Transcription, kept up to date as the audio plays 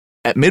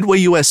At Midway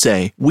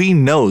USA, we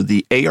know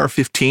the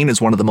AR-15 is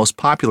one of the most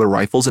popular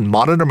rifles in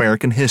modern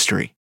American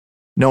history.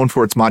 Known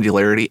for its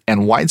modularity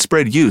and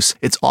widespread use,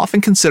 it's often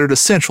considered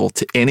essential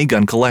to any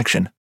gun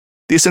collection.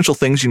 The essential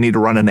things you need to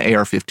run an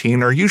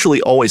AR-15 are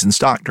usually always in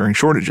stock during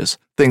shortages,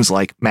 things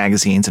like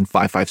magazines and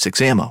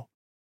 5.56 ammo.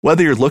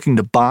 Whether you're looking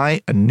to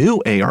buy a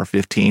new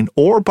AR-15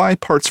 or buy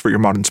parts for your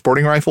modern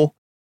sporting rifle,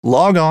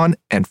 log on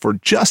and for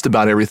just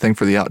about everything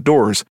for the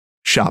outdoors,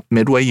 shop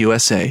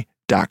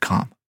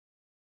MidwayUSA.com.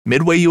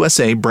 Midway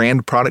USA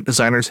brand product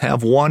designers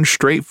have one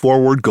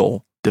straightforward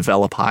goal: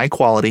 develop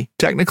high-quality,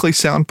 technically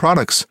sound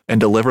products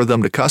and deliver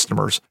them to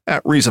customers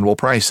at reasonable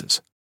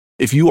prices.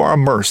 If you are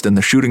immersed in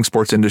the shooting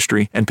sports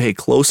industry and pay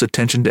close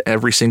attention to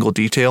every single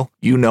detail,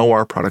 you know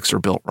our products are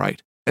built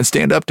right and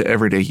stand up to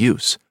everyday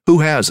use. Who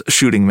has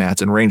shooting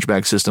mats and range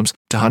bag systems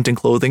to hunting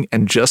clothing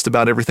and just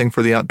about everything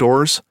for the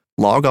outdoors?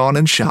 Log on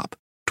and shop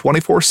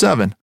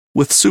 24/7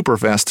 with super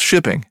fast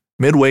shipping.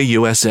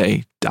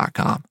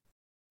 MidwayUSA.com.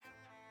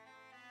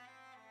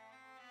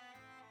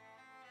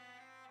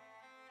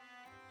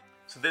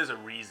 So there's a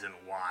reason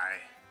why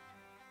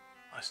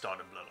I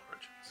started Blood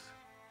Origins.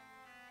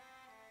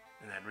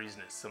 And that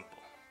reason is simple.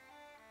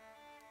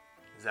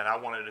 Is that I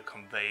wanted to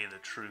convey the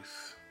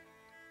truth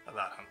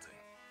about hunting.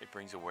 It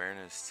brings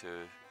awareness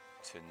to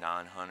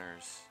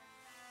non-hunters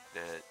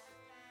that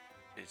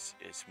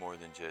it's more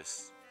than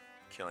just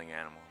killing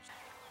animals.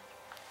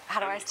 How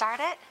do I start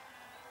it?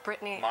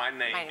 Brittany. My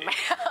name is...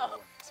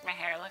 Does my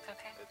hair look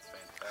okay? It's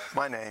fantastic.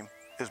 My name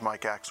is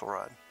Mike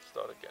Axelrod.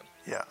 Start again.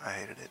 Yeah, I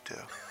hated it too.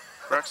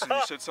 Braxton,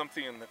 you said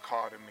something in the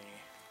car to me.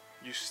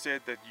 You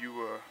said that you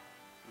were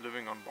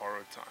living on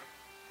borrowed time.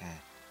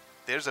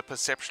 There's a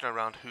perception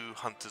around who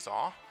hunters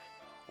are,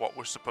 what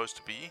we're supposed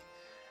to be,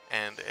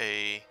 and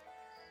a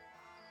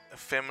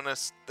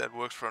feminist that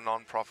works for a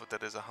non-profit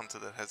that is a hunter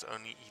that has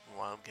only eaten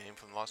wild game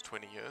for the last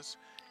 20 years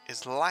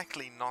is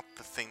likely not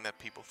the thing that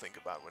people think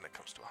about when it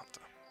comes to a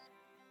hunter.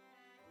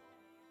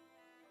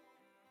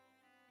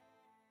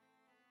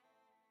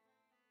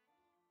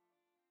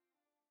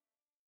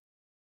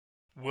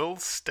 Will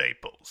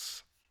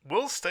Staples.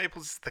 Will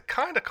Staples is the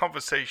kind of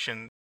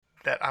conversation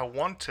that I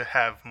want to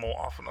have more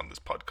often on this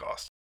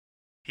podcast.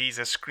 He's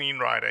a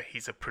screenwriter,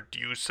 he's a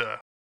producer.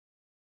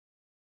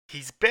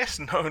 He's best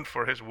known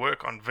for his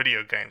work on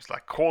video games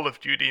like Call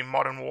of Duty,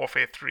 Modern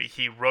Warfare 3.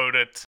 He wrote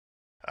it.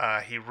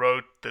 He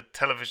wrote the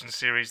television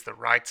series The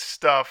Right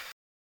Stuff.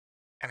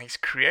 And he's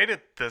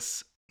created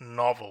this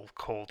novel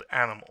called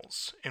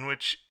Animals, in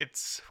which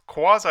it's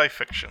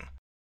quasi-fiction,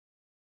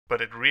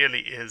 but it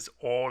really is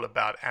all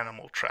about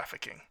animal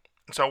trafficking.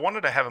 And so I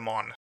wanted to have him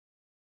on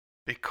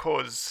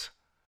because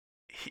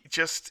he's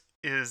just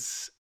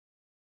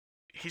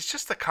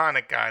the kind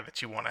of guy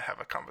that you want to have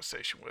a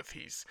conversation with.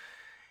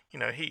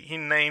 He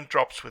name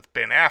drops with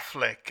Ben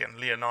Affleck and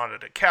Leonardo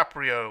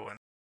DiCaprio and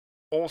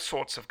all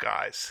sorts of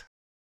guys.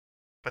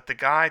 But the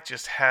guy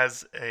just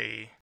has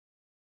a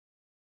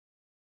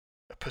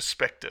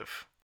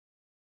perspective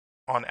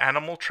on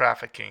animal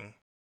trafficking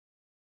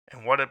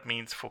and what it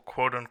means for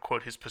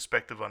quote-unquote his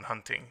perspective on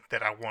hunting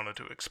that I wanted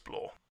to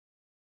explore.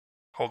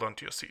 Hold on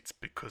to your seats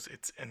because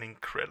it's an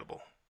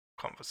incredible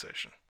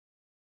conversation.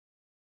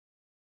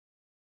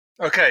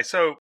 Okay,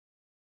 so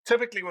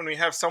typically when we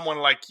have someone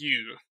like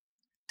you,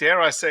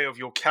 dare I say of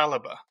your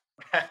caliber,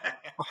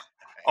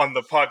 on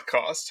the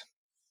podcast,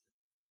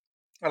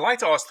 I like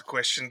to ask the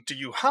question, do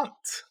you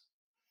hunt?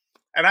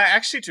 And I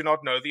actually do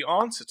not know the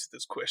answer to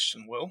this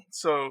question, Will.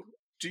 So,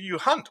 do you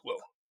hunt,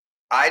 Will?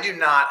 I do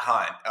not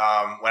hunt.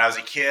 When I was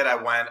a kid, I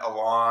went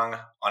along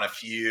on a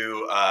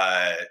few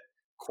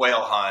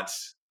quail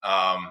hunts,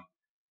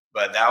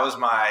 but that was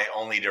my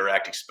only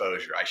direct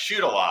exposure. I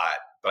shoot a lot,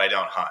 but I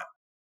don't hunt.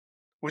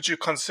 Would you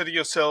consider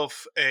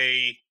yourself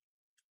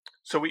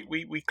So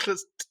we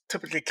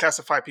typically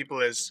classify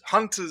people as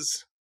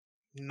hunters,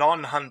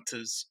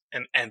 non-hunters,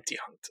 and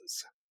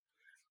anti-hunters.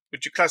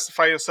 Would you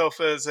classify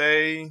yourself as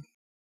I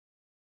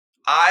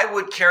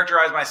would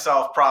characterize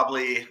myself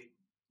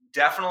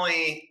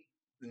definitely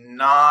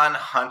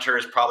non-hunter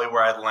is probably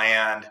where I'd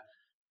land.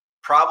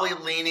 Probably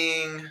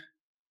leaning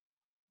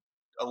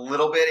a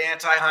little bit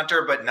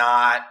anti-hunter, but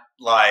not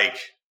like,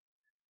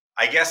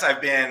 I guess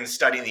I've been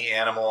studying the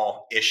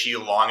animal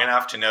issue long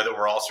enough to know that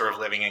we're all sort of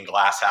living in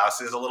glass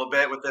houses a little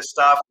bit with this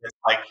stuff. It's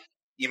like,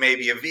 you may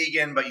be a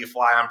vegan, but you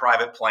fly on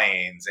private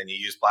planes and you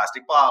use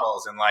plastic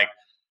bottles, and like,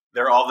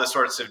 there are all the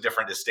sorts of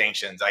different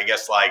distinctions. I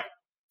guess like,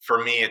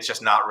 for me, it's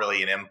just not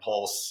really an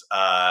impulse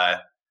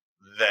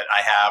that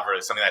I have or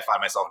something I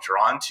find myself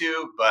drawn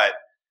to. But,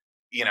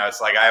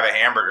 it's like I have a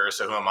hamburger,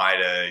 so who am I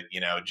to,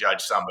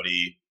 judge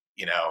somebody,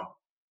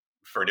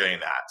 for doing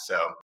that?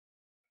 So,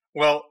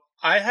 well,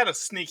 I had a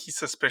sneaky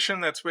suspicion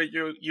that's where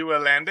you were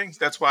landing.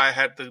 That's why I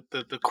had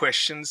the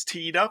questions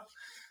teed up,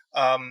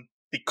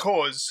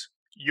 because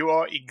you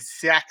are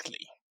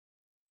exactly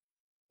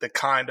the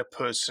kind of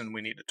person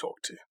we need to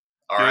talk to.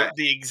 All right.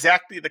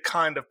 Exactly the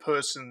kind of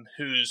person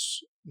whose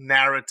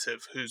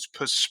narrative, whose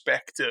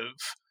perspective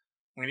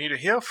we need to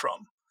hear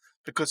from.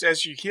 Because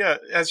as you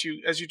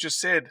just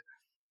said,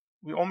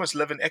 we almost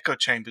live in echo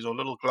chambers or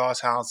little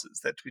glass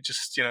houses that we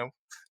just,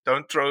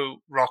 don't throw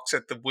rocks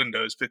at the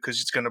windows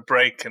because it's going to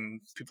break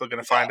and people are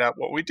going to find out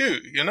what we do,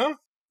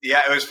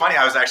 Yeah, it was funny.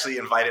 I was actually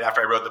invited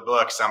after I wrote the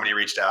book. Somebody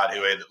reached out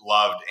who had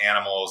loved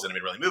animals and had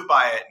been really moved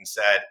by it and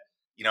said,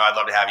 I'd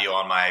love to have you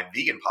on my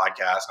vegan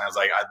podcast. And I was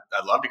like,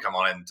 I'd love to come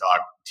on and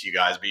talk to you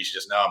guys, but you should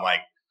just know I'm like,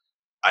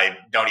 I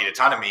don't eat a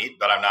ton of meat,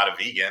 but I'm not a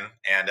vegan.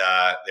 And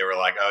they were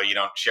like, oh, you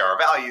don't share our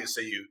values,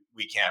 so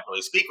we can't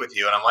really speak with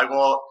you. And I'm like,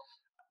 well,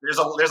 there's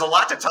a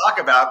lot to talk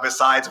about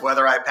besides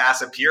whether I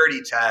pass a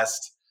purity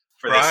test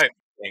for this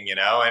thing, And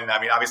I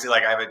mean, obviously,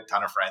 like I have a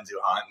ton of friends who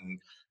hunt,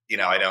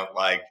 and I don't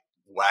like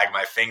wag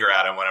my finger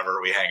at them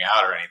whenever we hang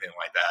out or anything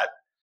like that.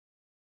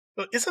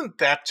 Well, isn't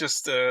that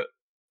just a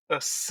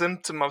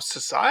symptom of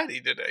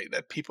society today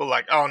that people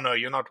like, oh no,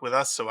 you're not with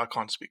us, so I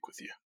can't speak with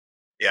you?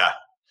 Yeah.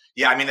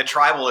 I mean, the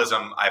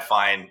tribalism I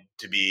find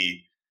to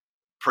be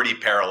pretty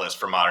perilous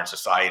for modern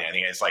society. I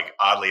think it's like,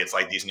 oddly, it's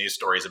like these news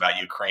stories about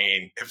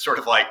Ukraine. It's sort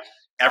of like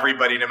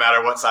everybody, no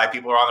matter what side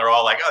people are on, they're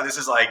all like, oh, this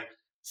is like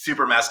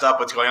super messed up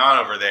what's going on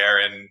over there.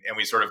 And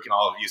we sort of can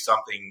all view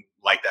something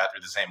like that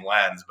through the same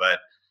lens. But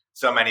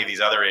so many of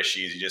these other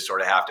issues, you just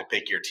sort of have to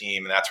pick your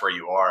team, and that's where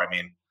you are. I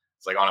mean,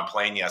 it's like on a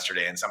plane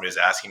yesterday and somebody was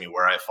asking me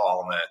where I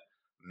fall in the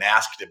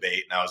mask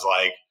debate. And I was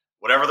like,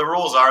 whatever the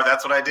rules are,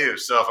 that's what I do.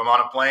 So if I'm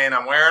on a plane,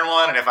 I'm wearing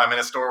one. And if I'm in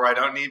a store where I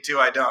don't need to,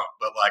 I don't.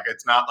 But like,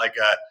 it's not like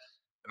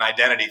an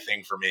identity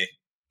thing for me.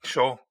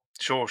 Sure.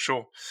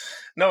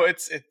 No,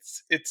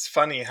 it's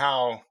funny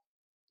how,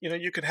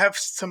 you could have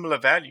similar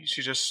values.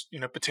 You just,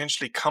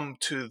 potentially come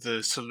to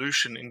the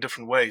solution in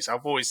different ways.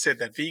 I've always said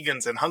that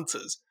vegans and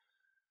hunters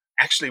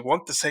actually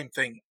want the same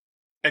thing.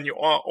 And you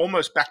are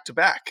almost back to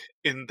back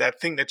in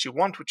that thing that you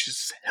want, which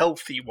is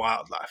healthy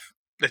wildlife.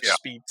 Let's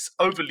just be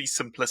overly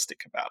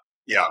simplistic about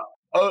it. Yeah.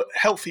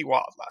 Healthy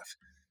wildlife.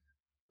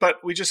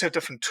 But we just have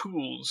different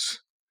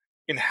tools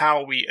in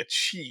how we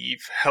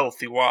achieve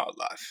healthy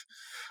wildlife.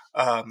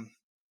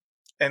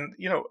 And,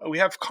 we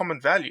have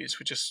common values.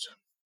 We just,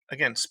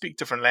 again, speak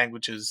different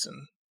languages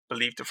and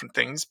believe different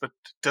things, but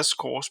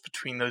discourse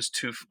between those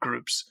two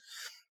groups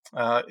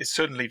is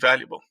certainly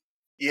valuable.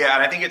 Yeah,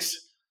 and I think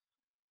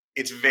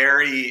it's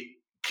very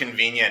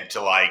convenient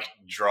to like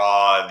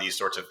draw these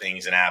sorts of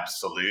things in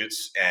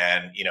absolutes.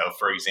 And,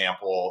 for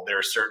example, there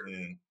are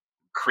certain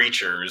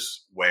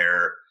creatures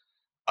where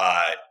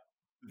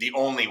the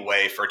only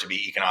way for it to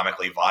be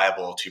economically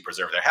viable to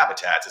preserve their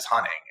habitats is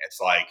hunting. It's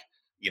like,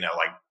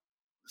 like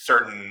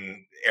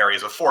certain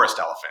areas of forest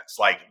elephants,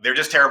 like they're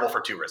just terrible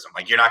for tourism.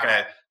 Like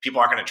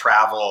people aren't going to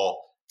travel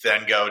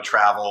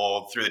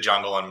through the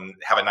jungle and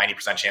have a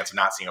 90% chance of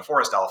not seeing a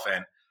forest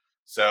elephant.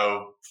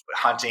 So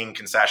hunting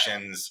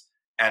concessions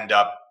end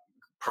up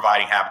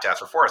providing habitats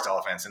for forest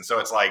elephants. And so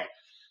it's like,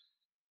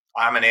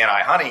 I'm an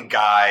anti-hunting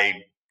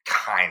guy,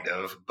 kind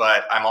of,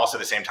 but I'm also at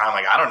the same time,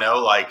 like, I don't know,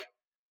 like,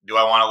 do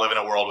I want to live in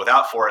a world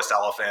without forest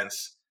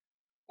elephants,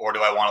 or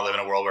do I want to live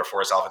in a world where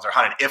forest elephants are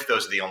hunted, if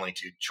those are the only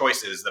two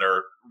choices that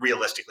are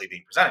realistically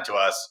being presented to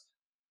us?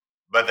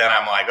 But then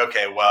I'm like,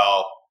 okay,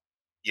 well,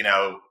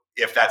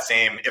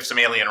 if some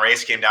alien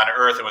race came down to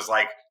Earth and was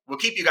like, we'll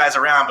keep you guys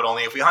around, but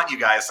only if we hunt you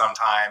guys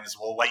sometimes,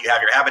 we'll let you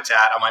have your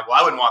habitat. I'm like, well,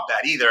 I wouldn't want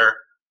that either.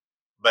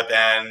 But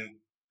then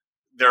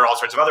there are all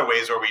sorts of other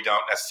ways where we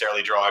don't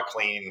necessarily draw a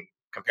clean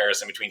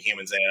comparison between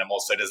humans and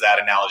animals. So does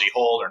that analogy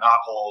hold or not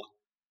hold?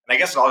 And I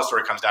guess it all just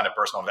sort of comes down to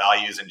personal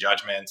values and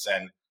judgments.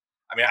 And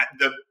I mean,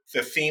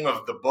 the theme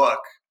of the book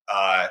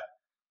that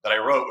I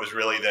wrote was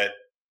really that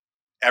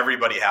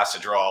everybody has to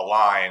draw a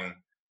line,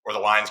 or the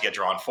lines get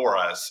drawn for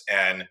us.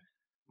 And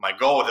my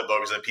goal with the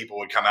book is that people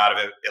would come out of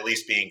it at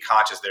least being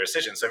conscious of their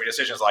decisions. So if your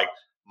decision is like,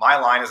 my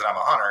line is that I'm a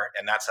hunter,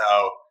 and that's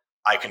how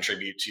I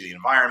contribute to the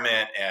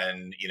environment,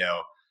 and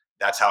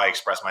that's how I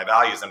express my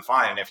values, then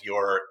fine. And if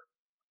you're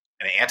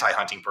an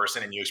anti-hunting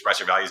person and you express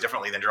your values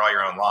differently, then draw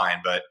your own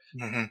line. But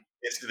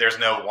there's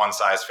no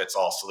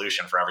one-size-fits-all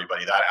solution for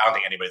everybody. I don't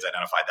think anybody's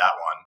identified that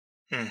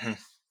one. Mm-hmm.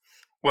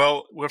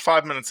 Well, we're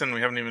 5 minutes in.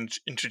 We haven't even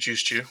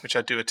introduced you, which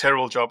I do a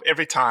terrible job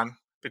every time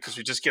because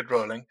we just get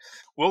rolling.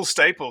 Will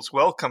Staples,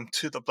 welcome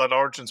to the Blood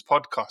Origins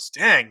podcast.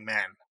 Dang,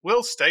 man.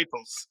 Will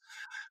Staples.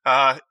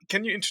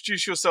 Can you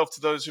introduce yourself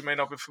to those who may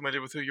not be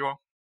familiar with who you are?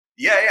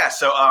 Yeah.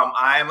 So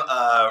I'm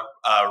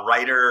a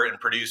writer and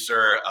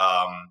producer.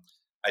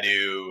 I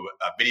do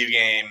video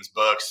games,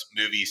 books,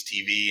 movies,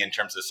 TV. In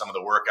terms of some of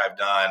the work I've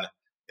done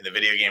in the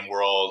video game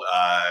world,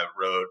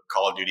 wrote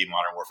Call of Duty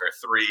Modern Warfare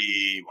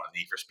 3, one of the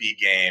Need for Speed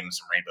games,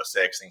 some Rainbow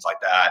Six, things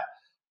like that.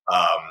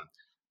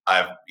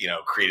 I've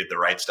created the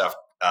Right Stuff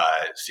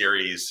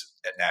series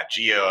at Nat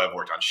Geo. I've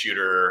worked on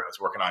Shooter. I was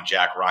working on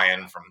Jack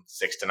Ryan from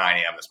 6 to 9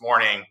 a.m. this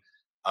morning.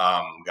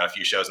 Got a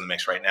few shows in the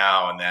mix right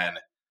now, and then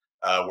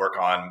work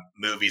on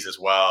movies as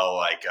well.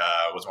 Like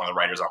was one of the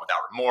writers on Without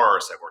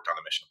Remorse. I've worked on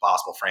the Mission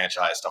Impossible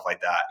franchise, stuff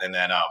like that. And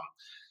then I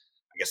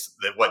guess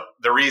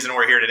the reason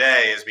we're here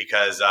today is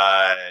because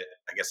I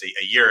guess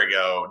a year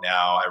ago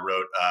now I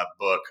wrote a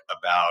book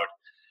about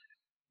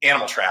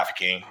animal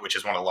trafficking, which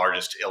is one of the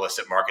largest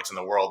illicit markets in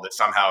the world that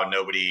somehow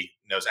nobody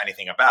knows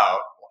anything about.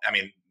 I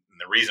mean,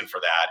 the reason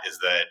for that is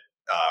that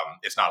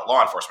it's not a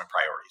law enforcement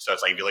priority. So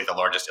it's like if you look at the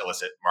largest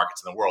illicit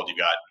markets in the world, you've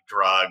got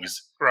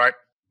drugs, Right.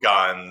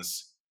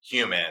 guns,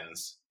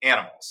 humans,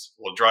 animals.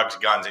 Well, drugs,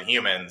 guns, and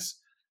humans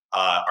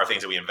are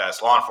things that we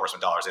invest law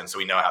enforcement dollars in, so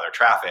we know how they're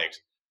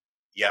trafficked.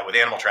 Yet with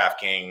animal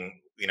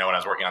trafficking, when I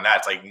was working on that,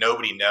 it's like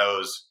nobody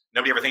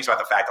ever thinks about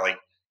the fact that like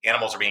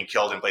animals are being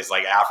killed in places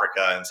like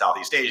Africa and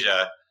Southeast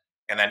Asia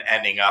and then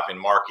ending up in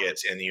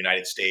markets in the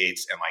United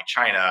States and like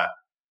China.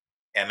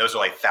 And those are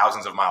like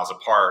thousands of miles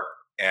apart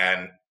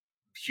and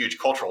huge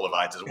cultural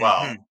divides as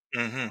well.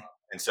 Mm-hmm.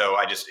 And so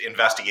I just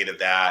investigated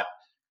that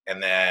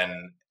and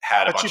then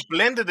had a bunch. But you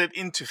blended it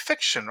into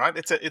fiction, right?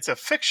 It's a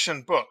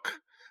fiction book.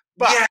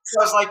 But yeah,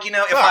 so I was like,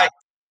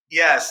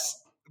 yes.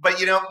 But,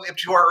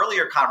 to our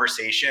earlier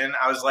conversation,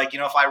 I was like,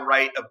 if I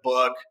write a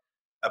book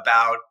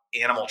about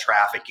animal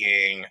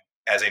trafficking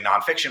as a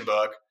nonfiction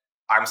book,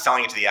 I'm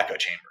selling it to the echo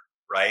chamber,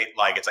 right?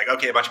 Like, it's like,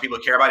 okay, a bunch of people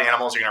who care about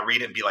animals are going to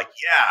read it and be like,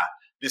 yeah,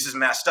 this is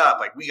messed up.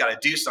 Like, we got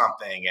to do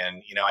something.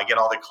 And, I get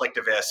all the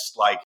collectivists,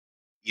 like,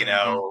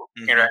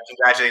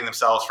 congratulating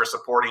themselves for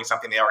supporting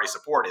something they already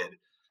supported.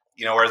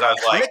 Whereas I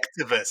was like,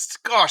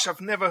 collectivist. Gosh,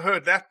 I've never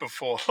heard that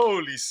before.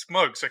 Holy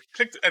smokes!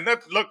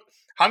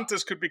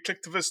 Hunters could be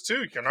collectivists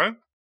too.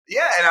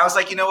 Yeah, and I was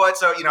like, you know what?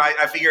 So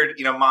I figured,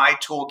 my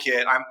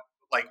toolkit. I'm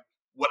like,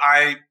 what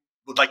I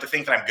would like to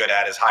think that I'm good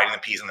at is hiding the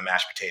peas in the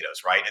mashed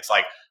potatoes, right? It's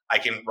like I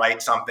can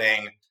write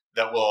something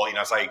that will,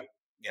 it's like,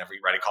 if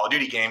you write a Call of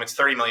Duty game, it's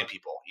 30 million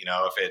people.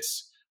 If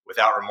it's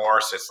Without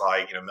Remorse, it's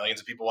like millions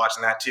of people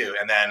watching that too.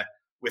 And then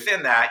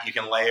within that, you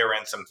can layer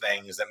in some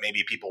things that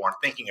maybe people weren't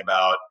thinking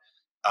about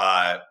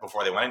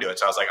before they went into it.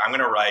 So I was like, I'm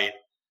going to write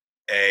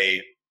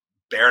a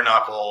bare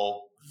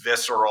knuckle,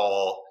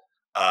 visceral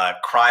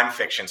crime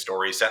fiction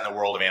story set in the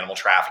world of animal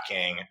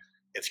trafficking.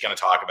 It's going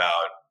to talk about,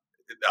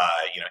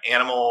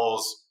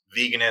 animals,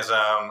 veganism.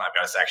 I've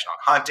got a section on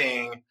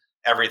hunting,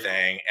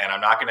 everything. And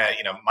I'm not going to,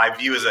 my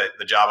view is that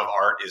the job of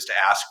art is to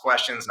ask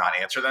questions, not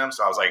answer them.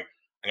 So I was like,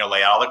 I'm going to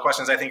lay out all the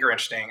questions I think are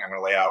interesting. I'm going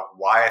to lay out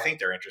why I think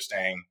they're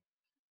interesting.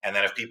 And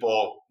then if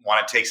people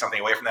want to take something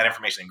away from that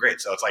information, then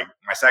great. So it's like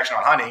my section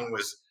on hunting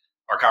was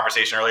our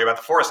conversation earlier about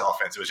the forest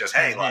elephants. It was just,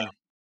 hey, like,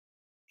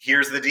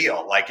 here's the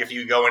deal. Like, if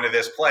you go into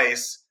this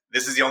place,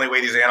 this is the only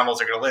way these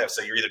animals are going to live.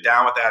 So you're either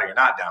down with that or you're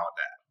not down with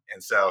that.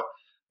 And so,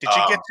 did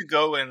you get to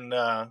go and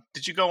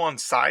did you go on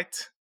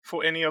site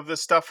for any of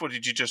this stuff, or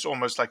did you just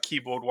almost like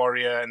keyboard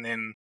warrior and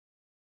then?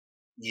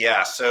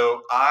 Yeah,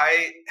 so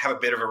I have a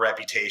bit of a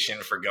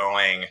reputation for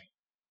going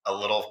a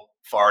little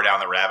far down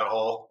the rabbit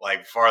hole,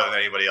 like farther than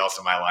anybody else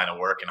in my line of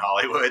work in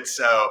Hollywood.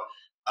 So,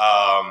 so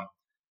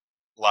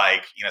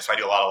I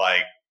do a lot of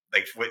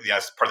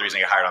part of the reason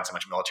I get hired on so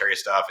much military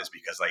stuff is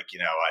because I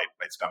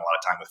spend a lot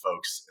of time with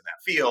folks in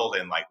that field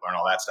and like learn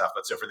all that stuff.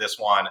 But so for this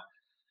one,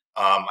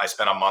 I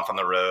spent a month on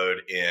the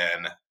road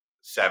in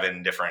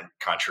 7 different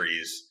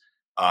countries,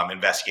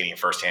 investigating it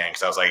firsthand.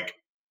 Cause I was like,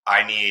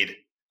 I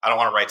don't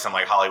want to write some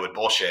like Hollywood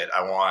bullshit. If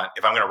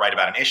I'm going to write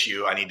about an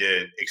issue, I need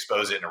to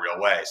expose it in a real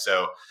way.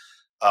 So,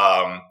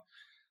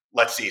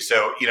 let's see.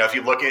 So, if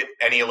you look at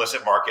any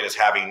illicit market as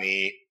having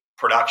the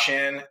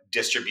production,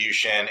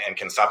 distribution, and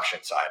consumption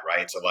side,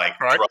 right? So like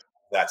drugs,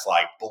 that's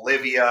like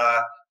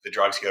Bolivia, the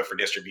drugs go for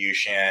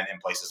distribution in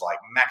places like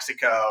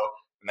Mexico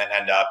and then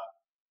end up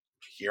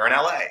here in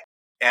LA.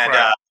 And,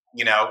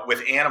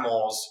 with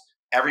animals,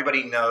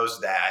 everybody knows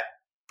that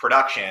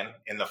production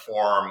in the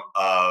form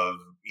of,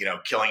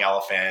 killing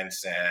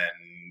elephants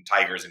and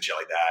tigers and shit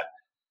like that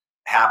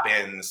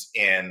happens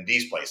in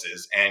these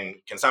places, and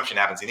consumption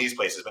happens in these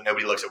places, but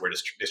nobody looks at where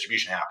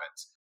distribution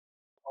happens.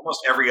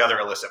 Almost every other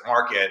illicit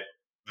market,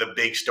 the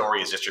big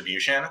story is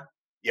distribution.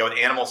 With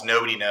animals,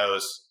 nobody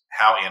knows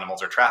how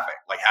animals are trafficked.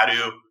 Like, how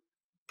do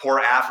poor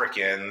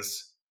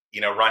Africans,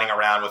 running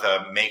around with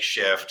a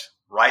makeshift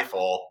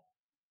rifle,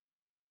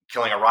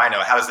 killing a rhino,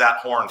 how does that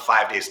horn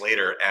 5 days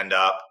later end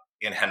up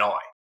in Hanoi?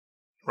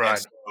 Right.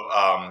 So,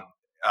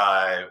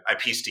 I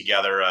pieced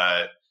together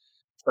a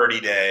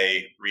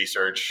 30-day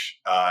research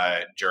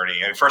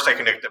journey. And first I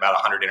conducted about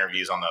 100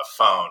 interviews on the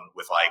phone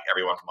with like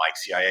everyone from like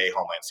CIA,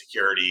 Homeland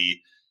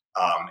Security,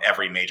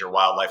 every major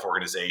wildlife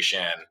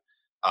organization,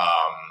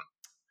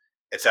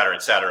 et cetera,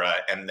 et cetera.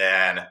 And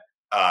then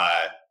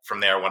from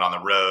there went on the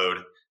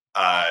road,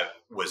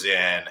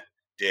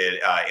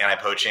 did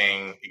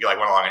anti-poaching, went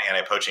along in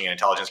anti-poaching and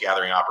intelligence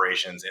gathering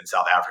operations in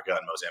South Africa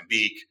and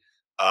Mozambique.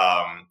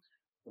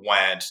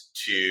 Went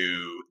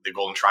to the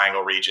Golden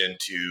Triangle region,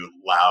 to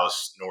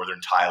Laos,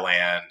 northern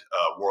Thailand,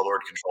 a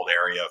warlord-controlled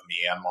area of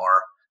Myanmar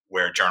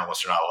where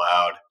journalists are not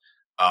allowed,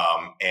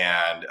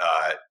 and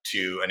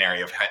to an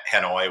area of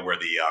Hanoi where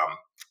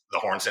the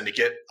Horn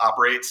Syndicate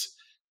operates.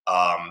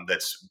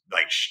 That's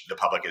like the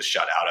public is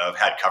shut out of.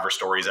 Had cover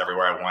stories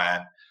everywhere I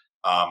went.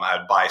 I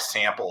would buy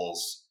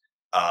samples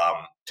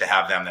to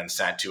have them then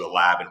sent to a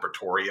lab in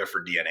Pretoria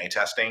for DNA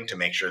testing to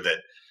make sure that,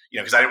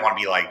 because I didn't want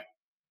to be like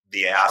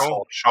the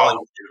asshole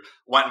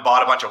went and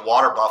bought a bunch of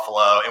water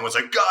buffalo and was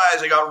like,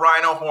 guys, I got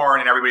rhino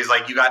horn. And everybody's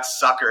like, you got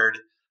suckered.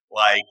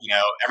 Like,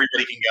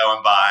 everybody can go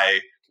and buy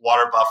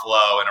water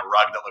buffalo and a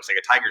rug that looks like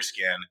a tiger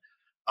skin.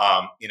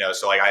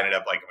 So like I ended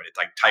up like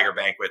tiger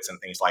banquets and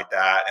things like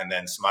that, and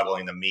then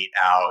smuggling the meat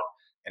out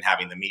and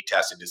having the meat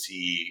tested to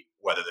see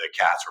whether the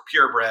cats were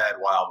purebred,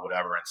 wild,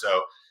 whatever. And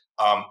so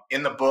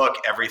in the book,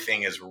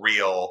 everything is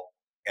real,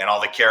 and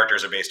all the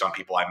characters are based on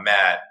people I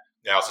met.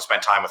 I also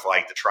spent time with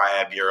like the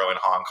Triad Bureau in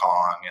Hong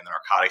Kong and the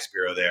Narcotics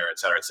Bureau there, et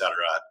cetera, et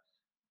cetera.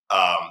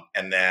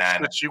 And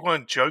then, but you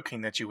weren't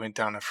joking that you went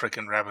down a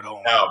freaking rabbit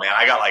hole. No, man,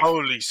 I got like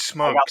holy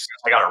smokes!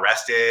 I got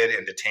arrested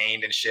and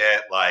detained and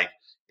shit. Like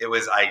it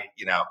was, I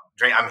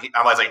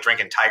was like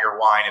drinking tiger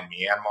wine in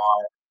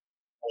Myanmar.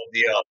 Whole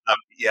deal.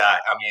 Yeah,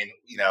 I mean,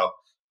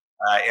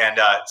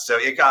 so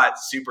it got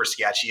super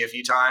sketchy a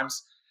few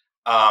times.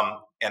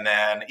 And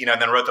then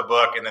wrote the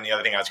book. And then the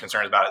other thing I was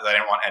concerned about is I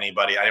didn't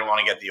want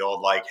to get the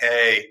old, like,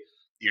 hey,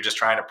 you're just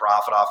trying to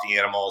profit off the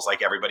animals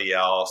like everybody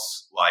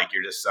else. Like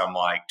you're just some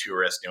like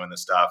tourist doing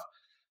this stuff.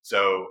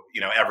 So,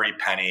 every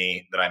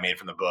penny that I made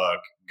from the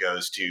book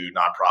goes to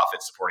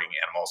nonprofits supporting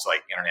animals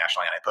like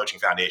International Anti-Poaching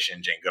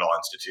Foundation, Jane Goodall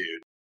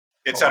Institute,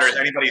 et cetera.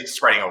 Awesome. Anybody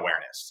spreading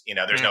awareness,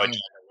 there's no agenda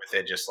with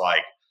it. Just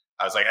like,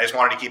 I was like, I just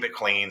wanted to keep it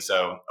clean.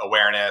 So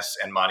awareness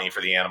and money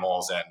for the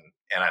animals. And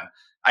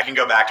I can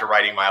go back to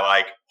writing my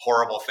like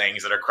horrible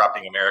things that are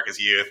corrupting America's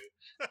youth.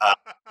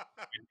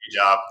 Good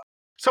job.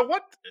 So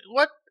what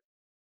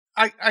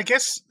I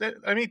guess,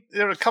 I mean,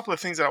 there are a couple of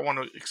things that I want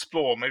to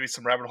explore, maybe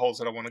some rabbit holes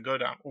that I want to go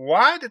down.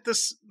 Why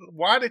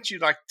did you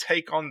like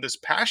take on this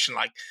passion?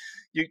 Like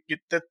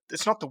that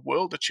it's not the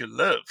world that you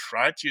live,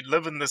 right? You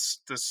live in this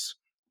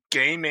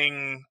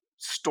gaming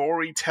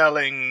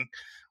storytelling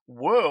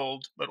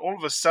world, but all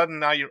of a sudden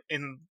now you're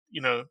in,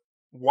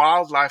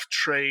 wildlife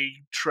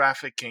trade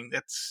trafficking.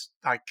 That's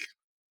like,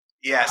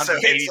 yeah, so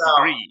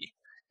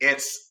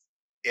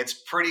it's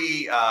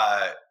pretty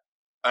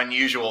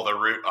unusual, the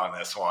route on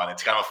this one.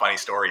 It's kind of a funny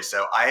story.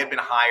 So I had been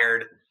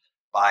hired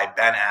by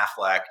Ben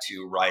Affleck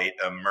to write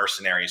a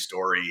mercenary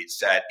story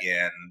set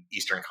in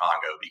Eastern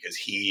Congo because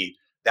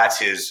that's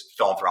his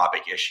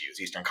philanthropic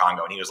issues, Eastern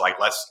Congo. And he was like,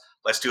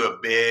 let's do a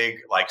big,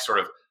 like sort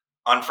of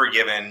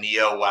Unforgiven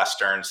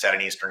neo-Western set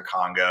in Eastern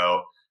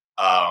Congo.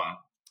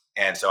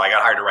 And so I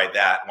got hired to write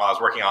that. And while I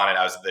was working on it,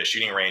 I was at the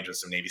shooting range with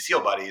some Navy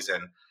SEAL buddies,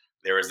 and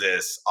there was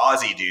this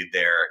Aussie dude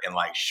there in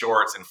like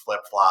shorts and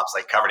flip-flops,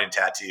 like covered in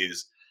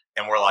tattoos.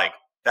 And we're like,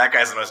 that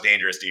guy's the most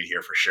dangerous dude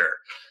here for sure.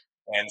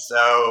 And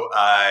so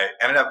I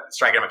ended up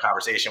striking up a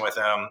conversation with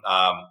him.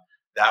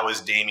 That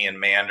was Damien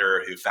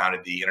Mander, who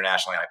founded the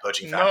International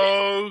Anti-Poaching Foundation.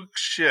 No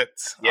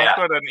shit. Yeah. I've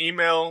got an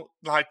email,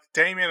 like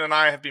Damien and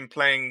I have been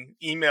playing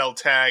email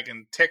tag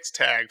and text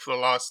tag for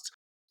the last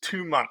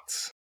 2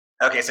 months.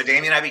 Okay, so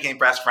Damien and I became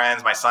best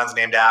friends. My son's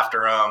named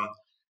after him.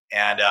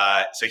 And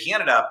so he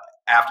ended up,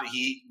 after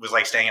he was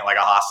like staying at like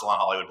a hostel on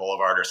Hollywood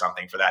Boulevard or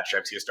something for that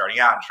trip. So he was starting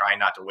out and trying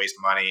not to waste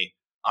money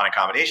on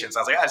accommodations. So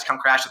I was like, just come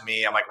crash with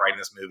me. I'm like writing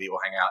this movie.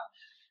 We'll hang out.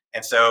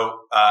 And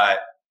so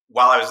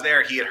while I was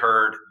there, he had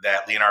heard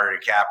that Leonardo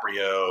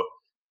DiCaprio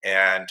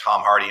and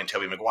Tom Hardy and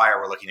Tobey Maguire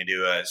were looking to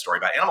do a story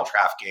about animal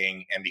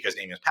trafficking. And because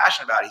Damien was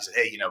passionate about it, he said,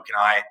 hey,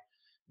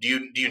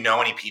 do you know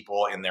any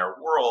people in their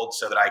world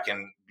so that I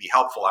can be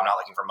helpful? I'm not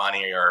looking for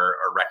money or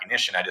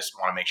recognition. I just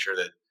want to make sure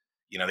that,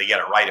 they get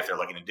it right if they're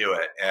looking to do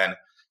it. And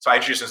so I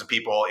introduced some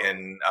people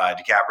in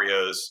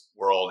DiCaprio's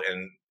world,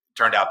 and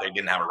turned out they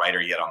didn't have a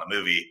writer yet on the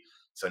movie.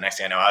 So next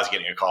thing I know, I was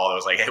getting a call that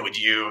was like, hey, would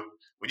you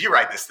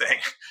write this thing?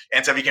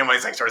 And so it became one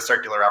of these like sort of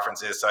circular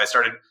references. So I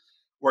started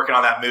working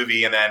on that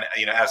movie. And then,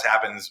 as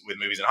happens with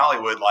movies in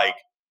Hollywood, like,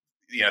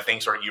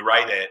 things sort of, you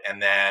write it,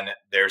 and then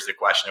there's the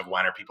question of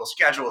when are people's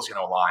schedules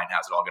going to align?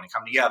 How's it all going to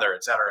come together,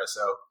 et cetera?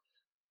 So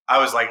I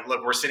was like,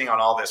 look, we're sitting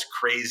on all this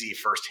crazy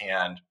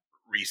firsthand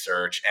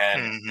research.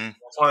 And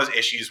it's one of those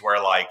issues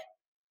where like,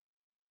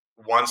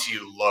 once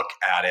you look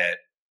at it,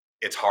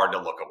 it's hard to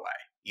look away.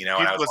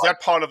 Was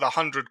that part of the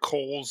 100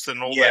 calls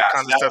and all that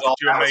kind of stuff that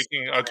you were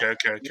making? Okay.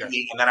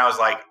 And then I was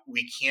like,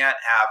 we can't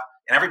have,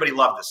 and everybody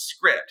loved the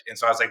script. And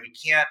so I was like,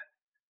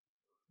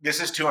 this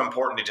is too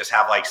important to just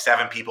have like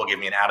 7 people give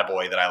me an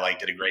attaboy that I like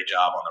did a great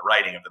job on the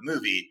writing of the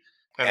movie.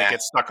 And it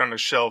gets stuck on the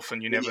shelf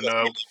and you never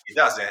know. It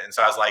doesn't. And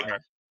so I was like,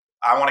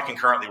 I want to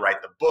concurrently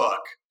write the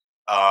book.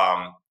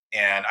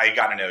 And I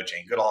got to know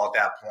Jane Goodall at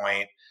that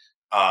point.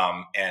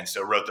 And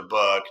so wrote the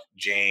book.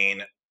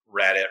 Jane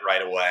read it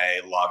right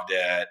away, loved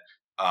it.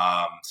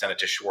 Sent it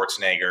to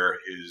Schwarzenegger,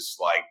 who's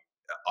like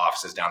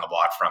offices down the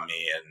block from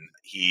me, and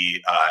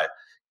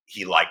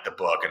he liked the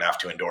book enough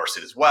to endorse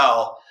it as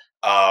well.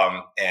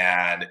 And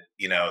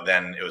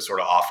then it was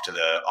sort of off to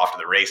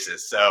the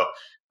races. So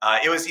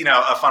it was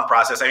a fun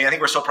process. I mean, I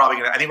think we're probably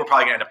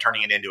gonna end up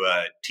turning it into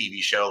a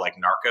TV show like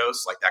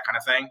Narcos, like that kind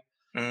of thing.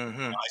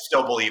 I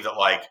still believe that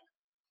like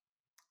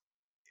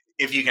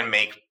if you can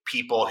make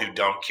people who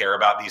don't care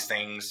about these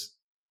things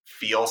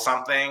feel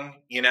something,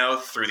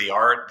 through the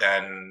art,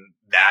 then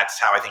that's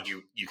how I think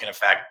you can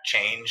affect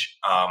change.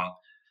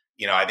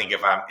 I think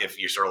if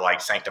you're sort of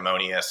like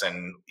sanctimonious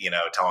and,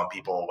 telling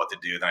people what to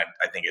do, then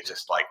I think it's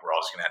just like, we're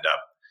all just going to end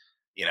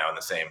up, in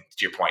the same,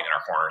 to your point, in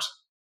our corners.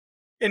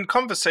 In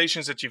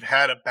conversations that you've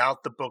had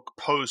about the book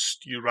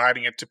post you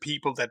writing it to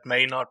people that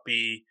may not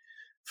be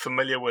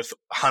familiar with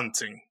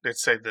hunting,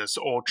 let's say this,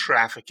 or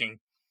trafficking,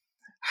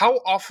 how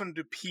often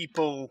do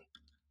people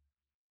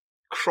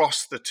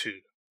cross the two?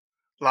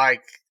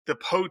 Like the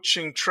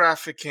poaching,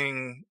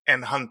 trafficking,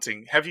 and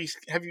hunting. Have you?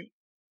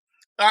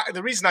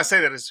 The reason I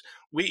say that is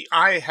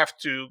I have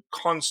to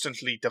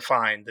constantly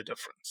define the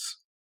difference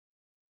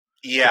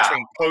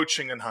between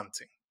poaching and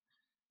hunting.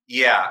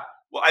 Yeah.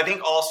 Well, I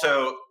think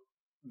also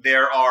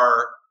there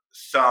are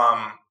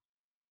some,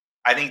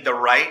 I think the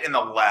right and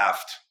the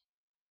left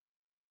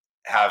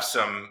have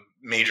some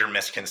major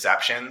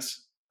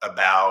misconceptions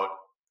about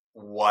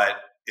what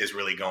is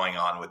really going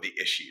on with the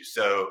issue.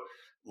 So,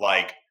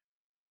 like,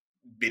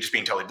 just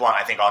being totally blunt,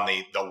 I think on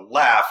the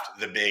left,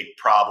 the big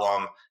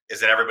problem is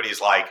that everybody's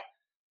like,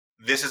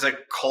 this is a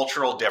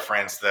cultural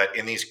difference, that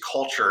in these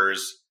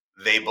cultures,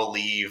 they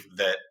believe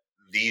that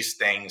these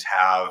things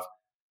have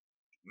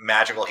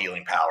magical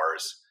healing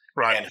powers.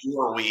 Right. And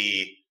who are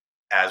we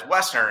as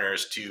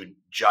Westerners to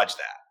judge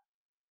that?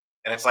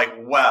 And it's like,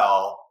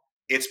 well,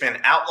 it's been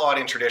outlawed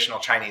in traditional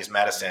Chinese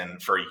medicine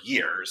for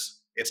years.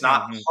 It's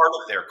not part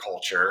of their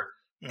culture.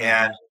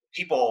 And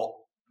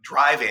people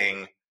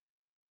driving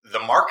the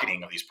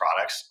marketing of these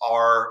products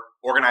are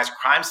organized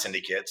crime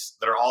syndicates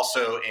that are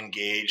also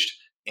engaged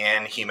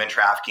in human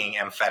trafficking,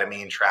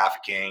 amphetamine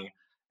trafficking,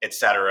 et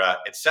cetera,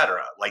 et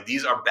cetera. Like,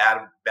 these are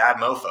bad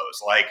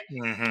mofos. Like,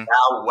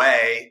 Bao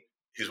Wei,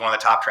 who's one of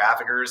the top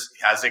traffickers,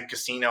 has a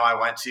casino I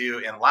went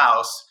to in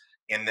Laos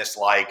in this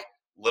like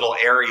little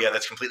area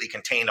that's completely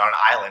contained on an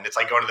island. It's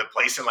like going to the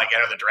place and like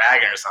Enter the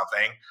Dragon or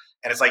something.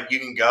 And it's like you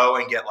can go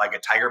and get like a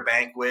tiger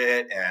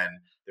banquet, and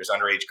there's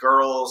underage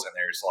girls, and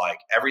there's like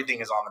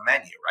everything is on the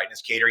menu, right? And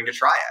it's catering to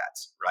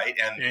triads, right?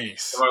 And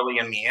similarly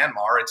in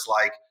Myanmar, it's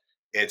like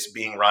it's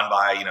being run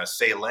by, you know,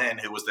 Se Lin,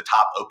 who was the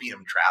top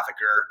opium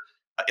trafficker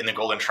in the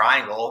Golden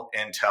Triangle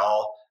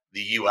until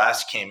the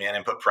U.S. came in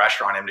and put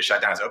pressure on him to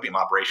shut down his opium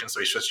operation. So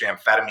he switched to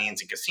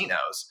amphetamines and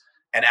casinos.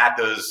 And at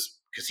those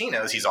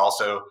casinos, he's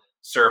also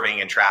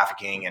serving and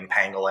trafficking and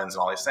pangolins and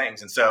all these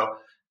things. And so,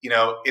 you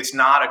know, it's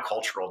not a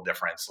cultural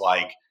difference.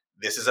 Like,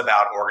 this is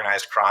about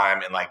organized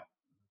crime and like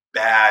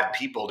bad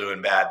people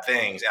doing bad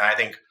things. And I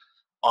think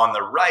on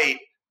the right,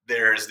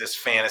 there's this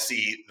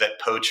fantasy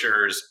that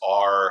poachers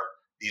are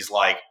these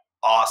like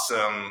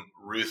awesome,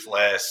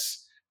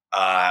 ruthless,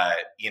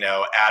 you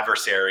know,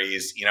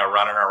 adversaries, you know,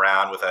 running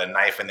around with a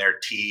knife in their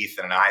teeth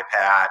and an eye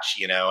patch,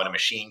 you know, and a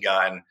machine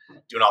gun,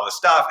 doing all this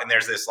stuff. And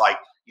there's this like,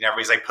 you know,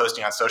 everybody's like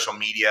posting on social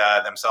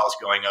media themselves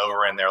going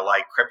over in their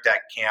like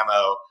Cryptek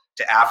camo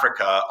to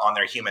Africa on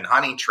their human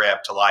hunting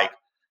trip to like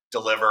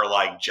deliver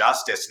like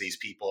justice to these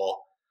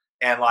people.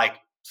 And like,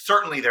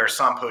 certainly there are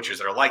some poachers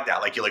that are like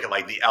that. Like, you look at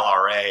like the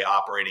LRA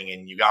operating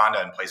in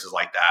Uganda and places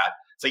like that.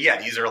 So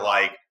yeah, these are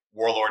like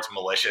warlords,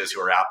 militias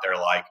who are out there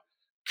like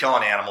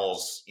killing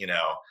animals, you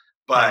know.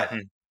 But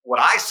what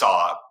I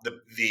saw,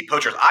 the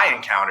poachers I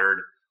encountered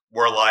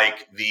were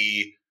like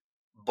the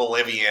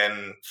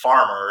Bolivian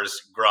farmers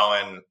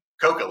growing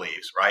coca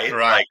leaves, right?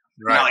 Like,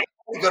 you know, like,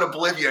 go to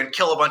Bolivia and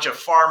kill a bunch of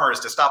farmers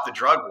to stop the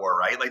drug war,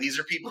 right? Like, these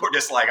are people who are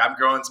just like, I'm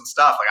growing some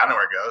stuff, like, I know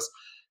where it goes.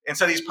 And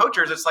so these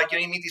poachers, it's like, you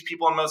know, you meet these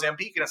people in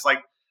Mozambique, and it's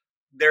like,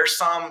 there's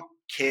some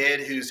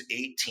kid who's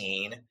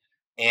 18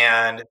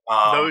 and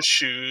no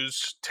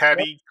shoes,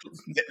 Teddy.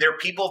 There are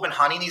people who've been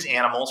hunting these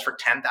animals for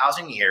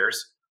 10,000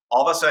 years.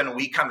 All of a sudden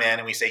we come in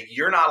and we say,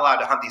 you're not allowed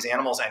to hunt these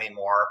animals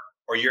anymore,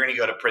 or you're going to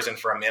go to prison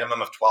for a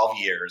minimum of 12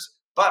 years.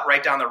 But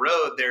right down the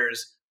road,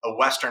 there's a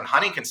Western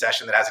hunting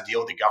concession that has a deal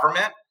with the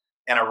government,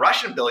 and a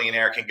Russian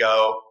billionaire can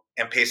go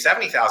and pay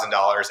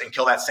 $70,000 and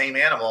kill that same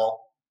animal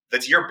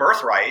that's your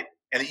birthright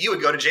and that you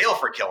would go to jail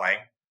for killing.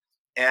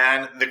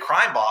 And the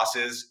crime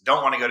bosses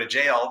don't want to go to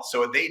jail. So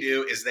what they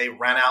do is they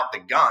rent out the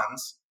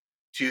guns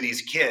to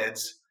these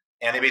kids,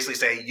 and they basically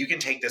say, you can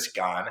take this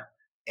gun,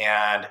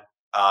 and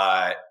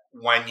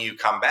when you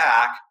come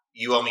back,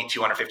 you owe me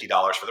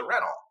 $250 for the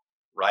rental,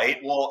 right?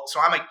 Well, so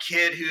I'm a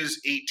kid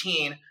who's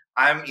 18.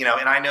 I'm, you know,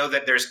 and I know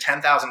that there's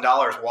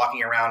 $10,000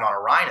 walking around on a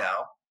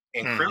rhino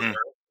in Kruger,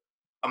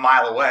 a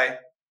mile away,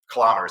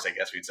 kilometers, I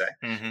guess we'd say.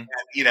 And,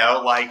 you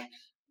know, like,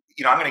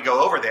 you know, I'm going to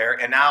go over there,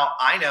 and now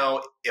I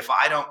know if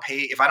I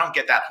don't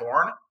get that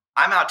horn,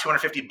 I'm out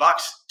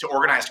 $250 to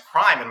organized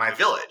crime in my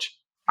village.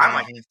 I'm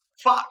like,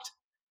 fucked.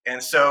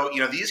 And so, you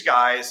know, these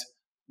guys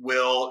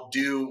will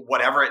do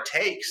whatever it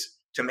takes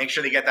to make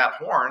sure they get that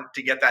horn,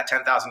 to get that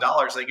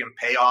 $10,000 so they can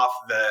pay off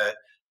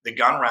the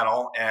gun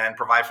rental and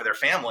provide for their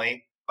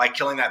family by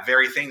killing that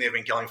very thing they've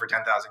been killing for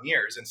 10,000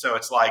 years. And so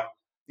it's like,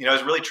 you know,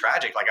 it's really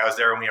tragic. Like, I was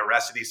there when we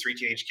arrested these 3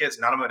 teenage kids.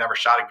 None of them had ever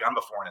shot a gun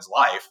before in his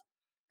life.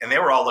 And they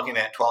were all looking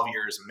at 12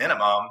 years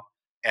minimum.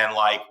 And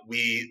like,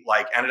 we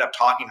like ended up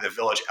talking to the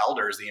village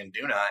elders, the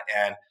Induna,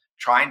 and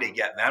trying to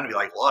get them to be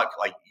like, look,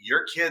 like,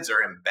 your kids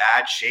are in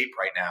bad shape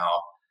right now.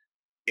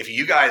 If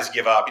you guys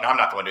give up, you know, I'm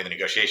not the one doing the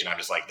negotiation. I'm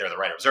just like, they're the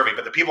right observing.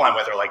 But the people I'm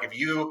with are like, if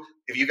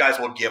you guys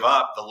will give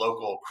up the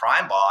local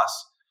crime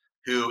boss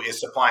who is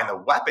supplying the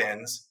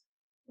weapons,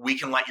 we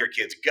can let your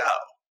kids go.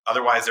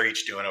 Otherwise, they're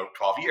each doing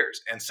 12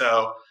 years. And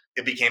so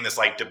it became this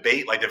like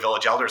debate, like the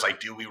village elders, like,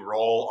 do we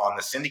roll on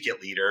the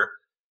syndicate leader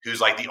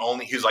who's like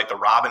the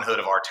Robin Hood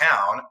of our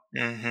town,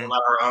 Mm-hmm. and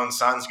let our own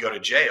sons go to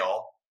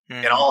jail.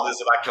 Mm-hmm. And all of this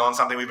is about killing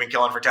something we've been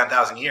killing for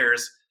 10,000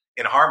 years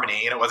in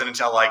harmony. And it wasn't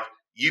until like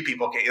you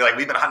people came, like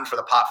we've been hunting for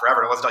the pot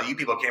forever. And it wasn't until you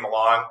people came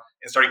along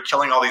and started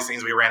killing all these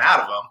things, we ran out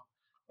of them.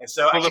 And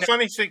so, well, the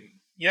funny thing,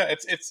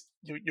 it's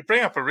you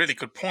bring up a really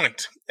good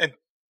point. And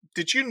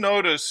did you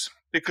notice?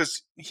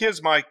 Because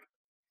here's my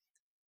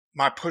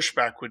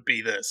pushback would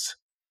be this: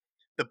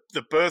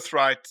 the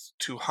birthright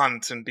to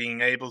hunt and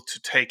being able to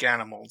take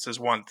animals is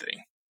one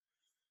thing.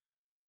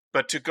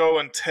 But to go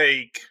and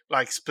take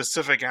like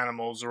specific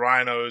animals,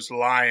 rhinos,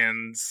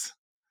 lions,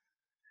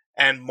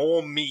 and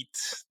more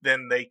meat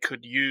than they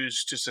could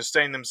use to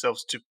sustain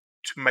themselves to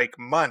make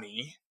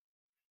money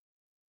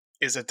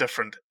is a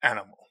different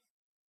animal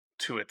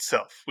to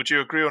itself. Would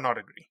you agree or not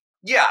agree?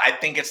 Yeah, I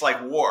think it's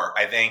like war.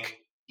 I think,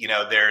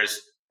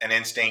 there's an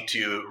instinct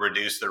to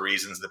reduce the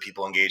reasons that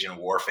people engage in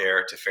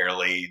warfare to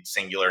fairly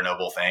singular,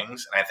 noble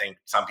things. And I think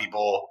some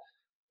people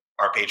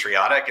are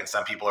patriotic and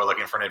some people are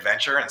looking for an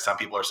adventure and some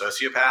people are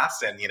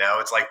sociopaths. And,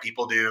 it's like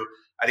people do.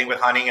 I think with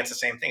hunting, it's the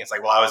same thing. It's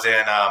like, well, I was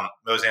in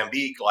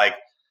Mozambique, like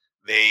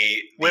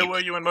Where were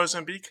you in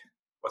Mozambique?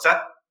 What's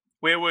that?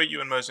 Where were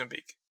you in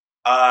Mozambique?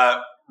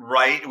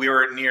 Right. We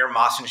were near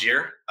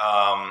Massanger.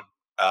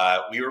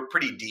 We were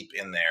pretty deep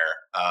in there.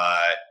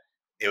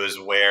 It was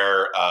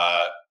where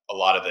a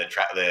lot of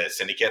the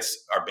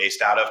syndicates are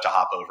based out of to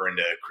hop over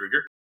into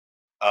Kruger.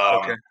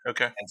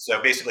 Okay. And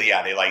so basically,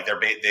 yeah,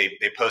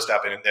 they post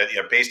up and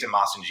they're based in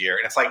Massanger,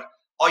 and it's like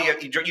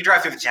you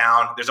drive through the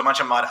town. There's a bunch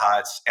of mud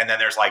huts, and then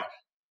there's like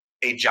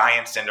a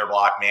giant cinder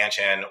block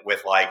mansion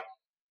with like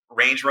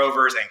Range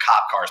Rovers and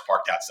cop cars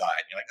parked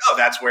outside. You're like, oh,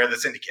 that's where the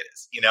syndicate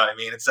is. You know what I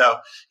mean? And so,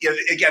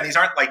 again, these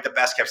aren't like the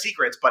best kept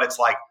secrets, but it's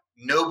like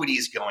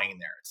nobody's going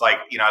there. It's like,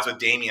 I was with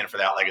Damien for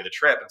that leg of the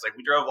trip. And it's like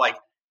we drove like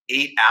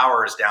 8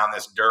 hours down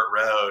this dirt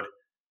road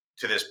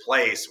to this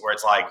place where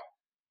it's like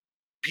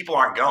people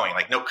aren't going.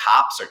 Like no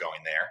cops are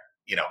going there.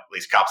 At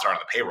least cops aren't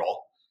on the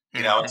payroll.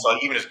 And so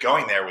even just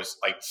going there was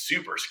like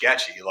super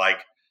sketchy. Like,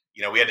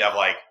 we had to have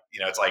like,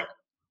 it's like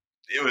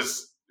it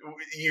was.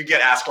 You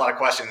get asked a lot of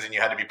questions and you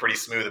had to be pretty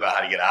smooth about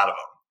how to get out of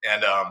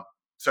them. And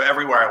so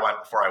everywhere I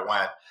went before I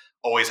went,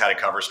 always had a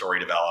cover story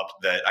developed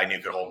that I knew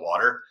could hold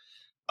water.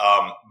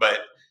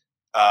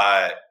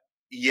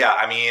 Yeah,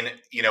 I mean,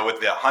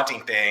 with the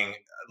hunting thing,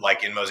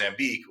 like in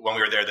Mozambique, when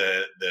we were there,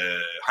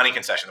 the hunting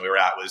concession that we were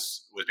at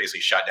was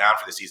basically shut down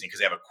for the season because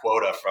they have a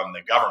quota from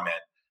the government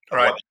of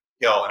what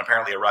they kill. And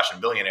apparently a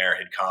Russian billionaire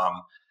had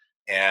come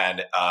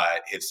and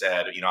had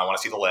said, I want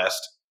to see the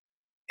list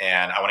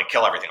and I want to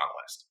kill everything on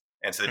the list.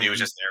 And so the dude was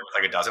just there with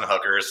like a dozen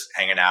hookers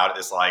hanging out at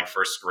this like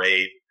first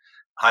rate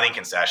hunting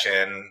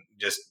concession,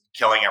 just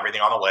killing everything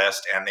on the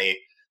list. And they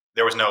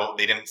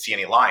didn't see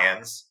any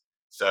lions.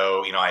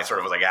 So, I sort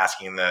of was like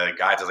asking the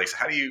guys, I was like, so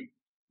how do you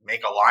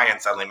make a lion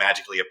suddenly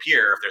magically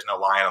appear if there's no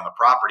lion on the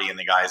property and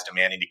the guy's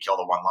demanding to kill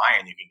the one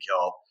lion you can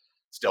kill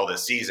still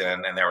this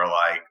season? And they were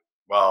like,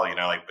 well,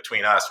 like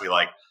between us, we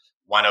like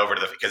went over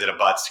to because it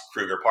abuts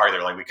Kruger Park. They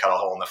were like, we cut a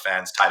hole in the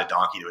fence, tied a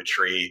donkey to a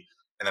tree.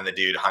 And then the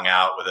dude hung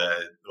out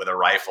with a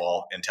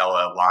rifle until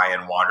a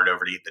lion wandered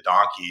over to eat the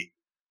donkey,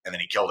 and then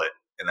he killed it.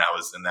 And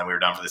then we were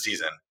done for the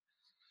season.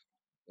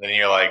 And then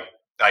you're like,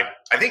 I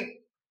think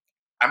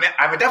I'm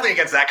definitely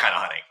against that kind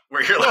of hunting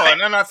where you're like,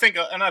 and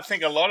I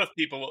think a lot of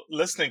people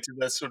listening to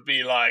this would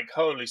be like,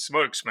 holy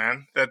smokes,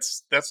 man,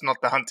 that's not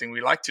the hunting we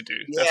like to do.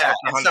 That's not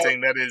the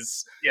hunting that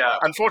is. Yeah.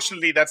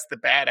 Unfortunately, that's the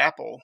bad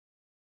apple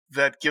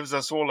that gives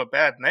us all a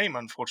bad name.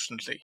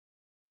 Unfortunately.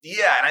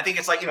 Yeah, and I think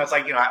it's like,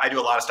 I do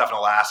a lot of stuff in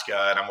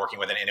Alaska, and I'm working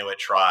with an Inuit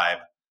tribe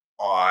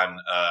on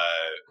a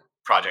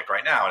project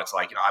right now, and it's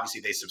like, obviously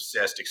they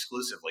subsist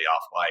exclusively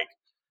off like,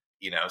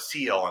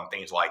 seal and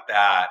things like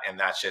that, and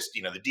that's just,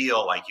 the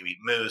deal, like you eat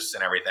moose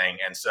and everything,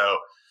 and so,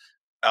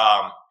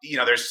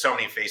 there's so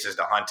many faces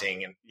to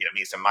hunting, and, at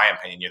least in my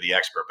opinion, you're the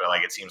expert, but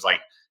like, it seems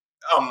like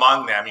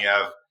among them, you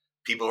have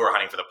people who are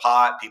hunting for the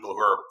pot, people who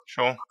are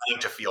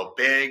hunting to feel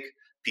big,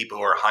 people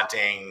who are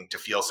hunting to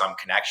feel some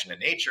connection to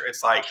nature.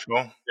 It's like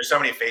there's so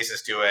many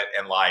faces to it,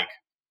 and like,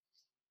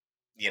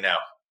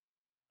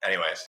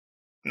 anyways.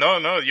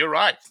 No, you're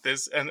right.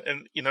 There's and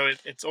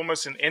it's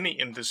almost in any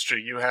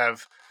industry. You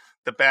have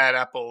the bad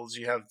apples,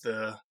 you have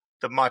the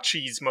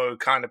machismo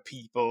kind of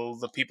people,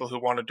 the people who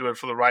want to do it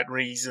for the right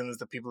reasons,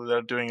 the people that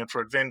are doing it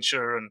for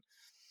adventure, and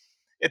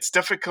it's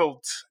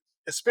difficult,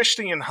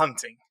 especially in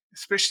hunting,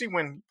 especially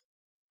when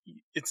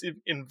it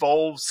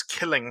involves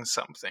killing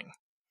something.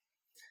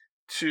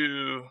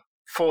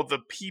 For the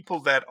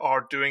people that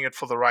are doing it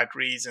for the right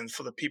reasons,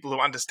 for the people who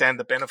understand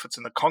the benefits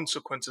and the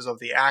consequences of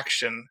the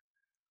action,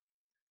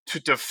 to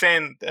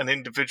defend an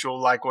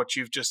individual like what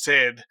you've just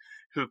said,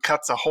 who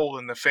cuts a hole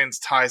in the fence,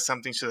 ties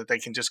something so that they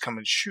can just come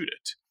and shoot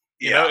it.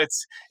 You know,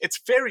 it's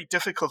very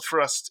difficult for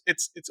us.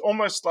 It's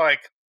almost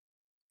like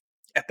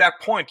at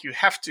that point you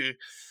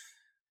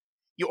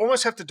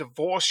almost have to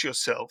divorce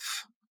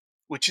yourself,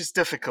 which is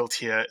difficult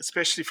here,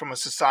 especially from a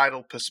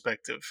societal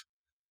perspective.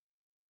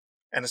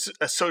 And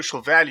a social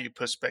value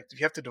perspective,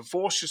 you have to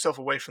divorce yourself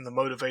away from the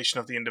motivation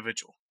of the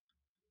individual.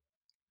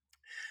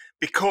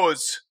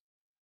 because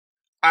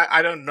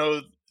I don't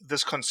know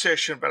this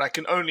concession, but I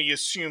can only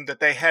assume that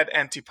they had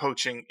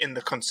anti-poaching in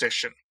the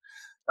concession.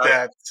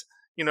 That,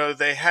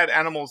 they had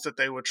animals that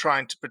they were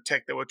trying to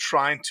protect. They were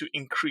trying to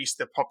increase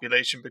their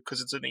population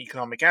because it's an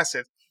economic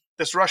asset.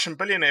 This Russian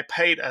billionaire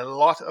paid a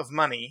lot of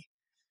money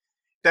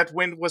that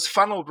was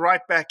funneled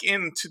right back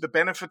into the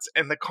benefits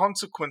and the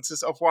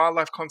consequences of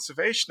wildlife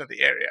conservation of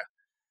the area.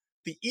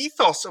 The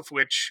ethos of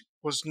which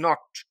was not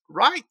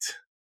right.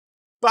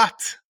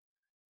 But,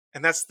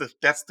 and that's the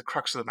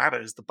crux of the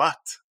matter, is the but,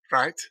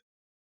 right?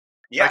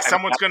 Yeah, like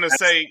someone's going to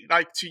say,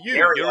 like to you,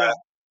 area,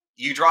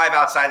 you drive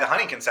outside the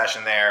hunting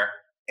concession there,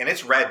 and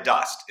it's red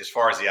dust as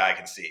far as the eye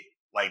can see.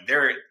 Like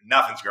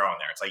nothing's growing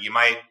there. It's like you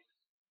might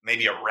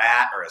maybe a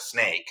rat or a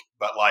snake,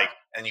 but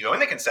and you go in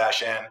the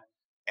concession,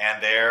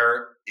 and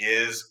there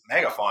is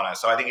megafauna.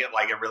 So I think it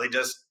really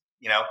just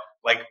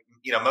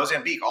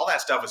Mozambique, all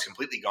that stuff was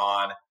completely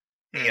gone.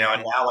 And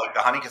now the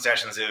hunting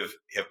concessions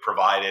have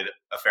provided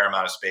a fair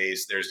amount of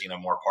space. There's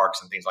more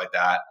parks and things like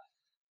that.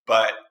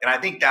 And I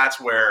think that's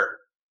where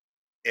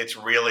it's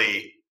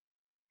really,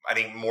 I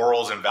think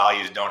morals and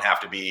values don't have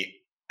to be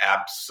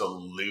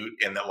absolute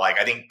in that.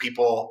 I think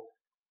people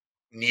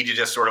need to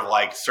just sort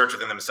of search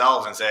within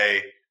themselves and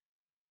say,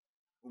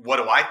 what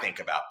do I think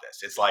about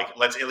this? It's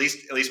let's at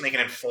least make an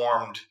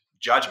informed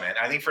judgment.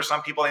 And I think for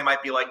some people, they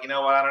might be like, you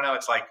know what? I don't know.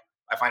 It's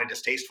I find it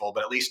distasteful,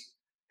 but at least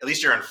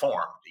you're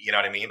informed. You know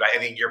what I mean? But I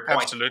think your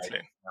point.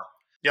 Absolutely.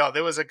 Yeah.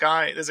 There's a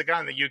guy in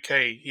the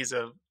UK. He's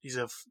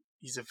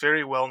a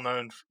very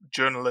well-known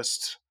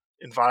journalist,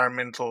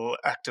 environmental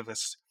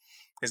activist.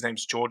 His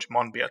name's George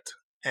Monbiot,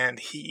 and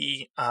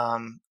he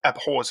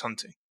abhors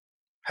hunting,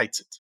 hates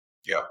it.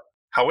 Yeah.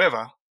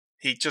 However,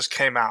 he just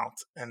came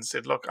out and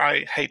said, look,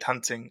 I hate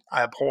hunting.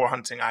 I abhor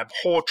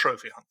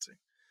trophy hunting.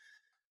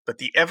 But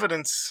the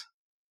evidence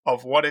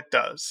of what it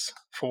does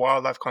for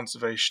wildlife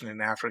conservation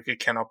in Africa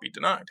cannot be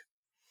denied.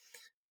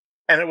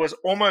 And it was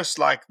almost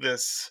like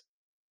this,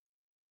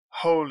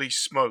 holy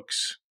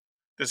smokes,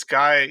 this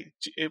guy,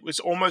 it was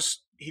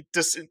almost, he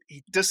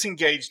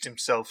disengaged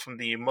himself from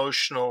the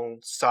emotional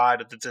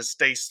side of the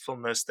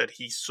distastefulness that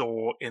he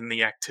saw in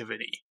the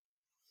activity.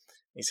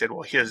 He said,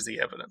 well, here's the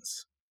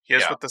evidence.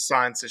 Here's what the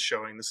science is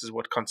showing. This is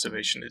what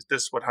conservation is.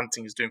 This is what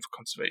hunting is doing for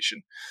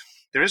conservation.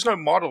 There is no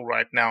model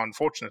right now,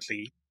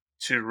 unfortunately,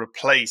 to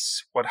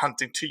replace what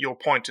hunting, to your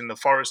point in the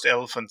forest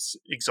elephants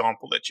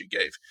example that you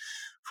gave,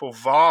 for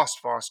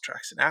vast, vast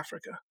tracts in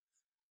Africa.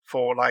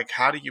 For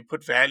how do you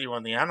put value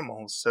on the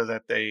animals so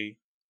that they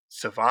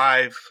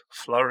survive,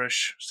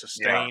 flourish,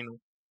 sustain,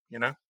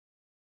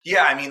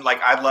 Yeah, I mean,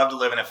 I'd love to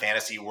live in a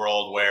fantasy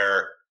world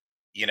where,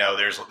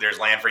 there's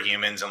land for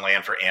humans and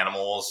land for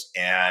animals,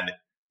 and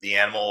the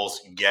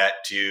animals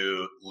get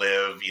to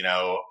live,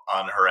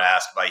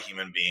 unharassed by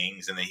human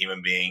beings, and the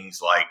human beings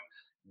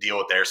deal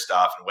with their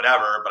stuff and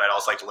whatever. But I'd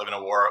also like to live in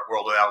a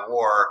world without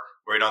war,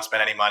 where we don't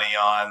spend any money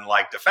on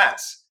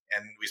defense,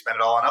 and we spend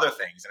it all on other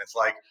things. And it's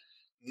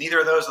neither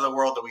of those are the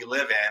world that we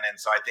live in. And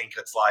so I think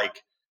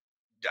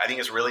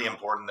it's really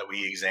important that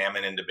we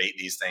examine and debate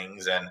these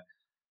things. And,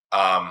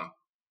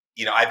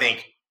 I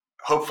think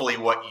hopefully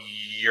what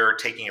you're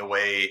taking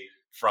away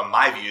from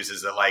my views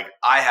is that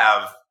I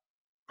have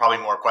probably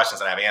more questions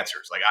than I have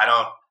answers. I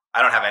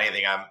don't have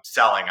anything I'm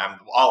selling.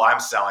 All I'm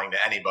selling to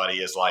anybody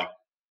is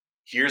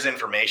here's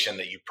information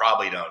that you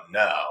probably don't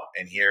know.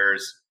 And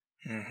here's,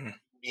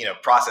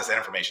 process that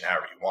information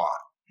however you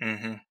want.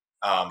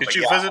 Mm-hmm. Did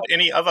you visit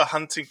any other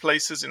hunting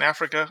places in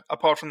Africa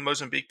apart from the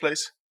Mozambique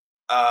place?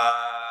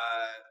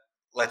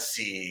 Let's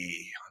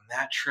see. On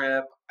that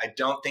trip, I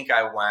don't think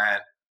I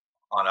went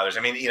on others.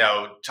 I mean,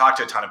 talked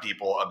to a ton of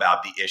people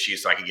about the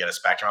issues so I could get a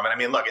spectrum of it. I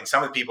mean, look, and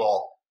some of the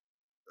people,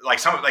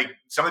 some of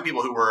the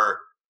people who were,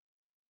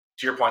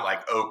 to your point,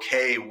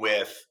 okay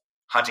with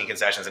hunting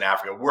concessions in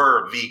Africa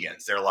were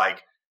vegans. They're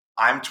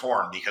I'm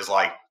torn because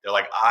they're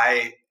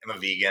I am a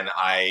vegan.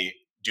 I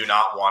do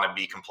not want to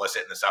be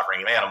complicit in the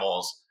suffering of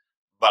animals,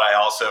 but I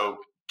also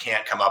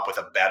can't come up with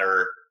a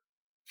better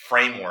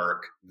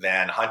framework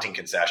than hunting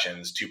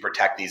concessions to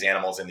protect these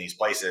animals in these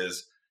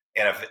places.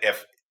 And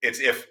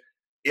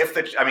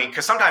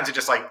because sometimes it's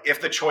just if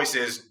the choice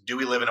is, do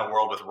we live in a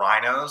world with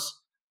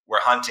rhinos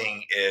where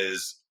hunting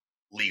is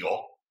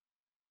legal,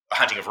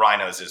 hunting of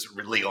rhinos is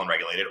legal and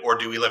regulated, or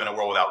do we live in a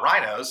world without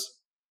rhinos?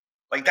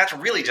 That's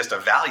really just a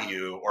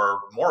value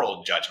or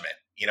moral judgment.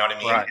 You know what I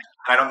mean? Right.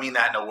 I don't mean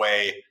that in a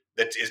way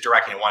that is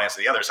directing one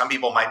answer to the other. Some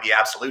people might be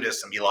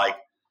absolutists and be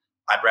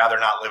I'd rather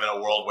not live in a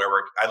world where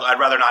I'd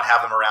rather not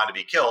have them around to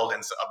be killed.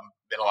 And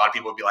then a lot of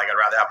people would be I'd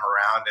rather have them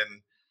around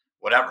and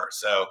whatever.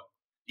 So,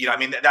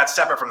 that's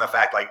separate from the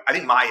fact, I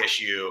think my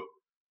issue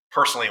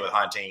personally with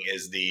hunting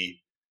is the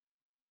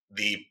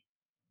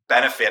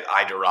benefit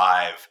I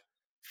derive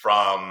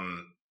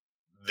from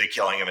the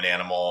killing of an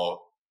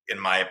animal, in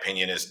my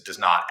opinion, does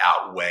not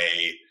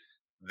outweigh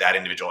that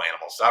individual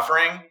animal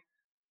suffering.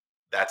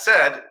 That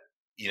said,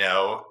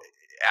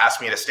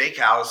 ask me at a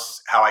steakhouse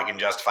how I can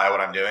justify what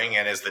I'm doing,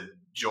 and is the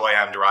joy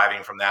I'm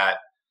deriving from that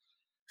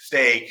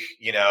steak,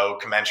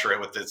 commensurate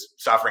with the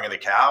suffering of the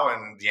cow?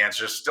 And the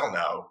answer is still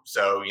no.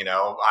 So,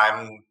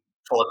 I'm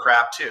full of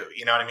crap too.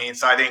 You know what I mean?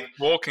 So I think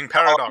walking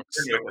paradox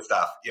with the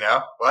stuff,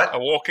 what? A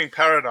walking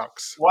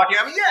paradox.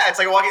 It's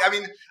like a walking. I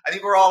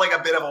think we're all like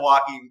a bit of a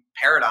walking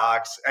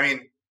paradox.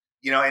 And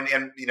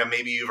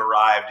maybe you've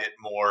arrived at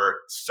more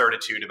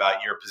certitude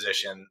about your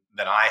position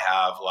than I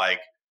have.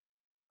 Like,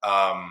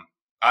 I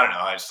don't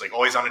know. I just like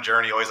always on a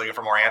journey, always looking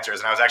for more answers.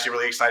 And I was actually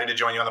really excited to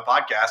join you on the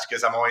podcast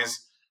because I always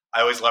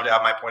love to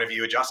have my point of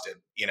view adjusted,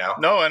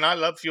 No, and I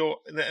love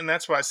and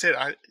that's why I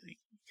said,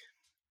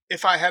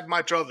 if I had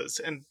my druthers,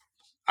 and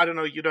I don't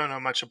know, you don't know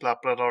much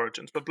about Blood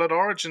Origins, but Blood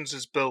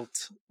Origins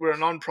we're a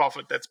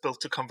non-profit that's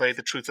built to convey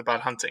the truth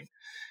about hunting.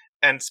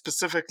 And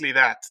specifically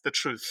the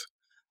truth.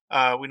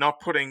 We're not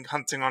putting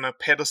hunting on a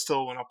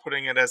pedestal. We're not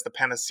putting it as the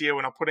panacea.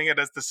 We're not putting it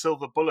as the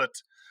silver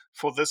bullet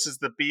for this is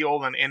the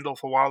be-all and end-all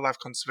for wildlife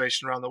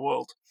conservation around the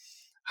world.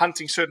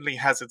 Hunting certainly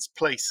has its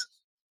place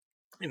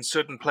in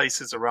certain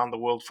places around the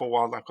world for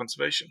wildlife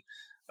conservation.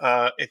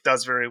 It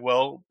does very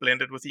well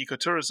blended with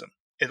ecotourism.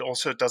 It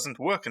also doesn't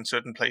work in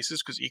certain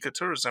places because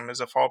ecotourism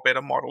is a far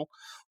better model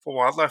for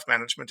wildlife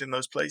management in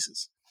those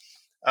places.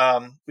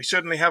 We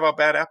certainly have our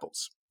bad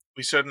apples.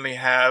 We certainly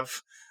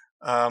have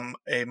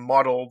a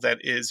model that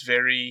is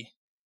very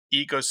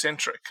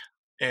egocentric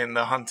in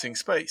the hunting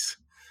space.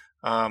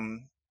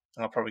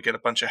 I'll probably get a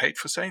bunch of hate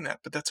for saying that,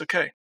 but that's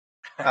okay.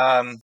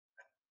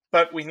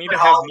 But we need to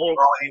have more.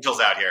 We're all angels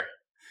out here.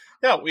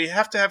 Yeah, we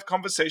have to have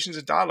conversations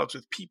and dialogues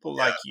with people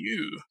like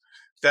you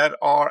that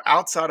are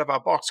outside of our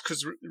box,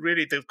 because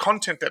really the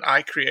content that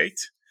I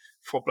create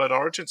for Blood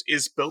Origins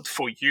is built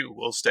for you,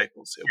 Will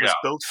Staples. It was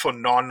built for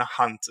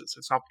non-hunters.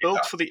 It's not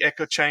built for the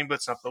echo chamber.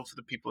 It's not built for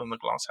the people in the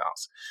glass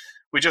house.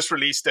 We just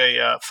released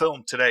a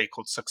film today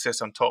called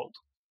Success Untold,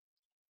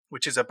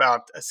 which is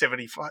about a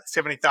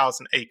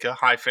 70,000 acre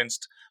high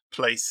fenced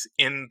place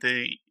in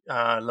the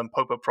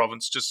Limpopo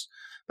province, just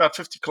about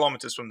 50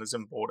 kilometers from the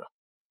Zim border.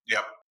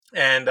 Yep.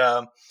 And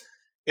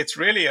it's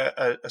really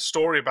a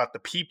story about the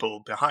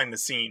people behind the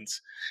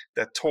scenes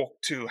that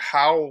talk to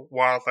how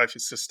wildlife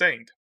is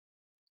sustained.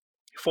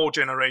 4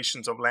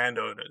 generations of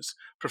landowners,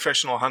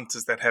 professional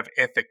hunters that have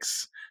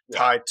ethics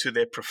tied to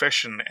their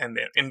profession and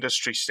their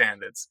industry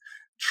standards,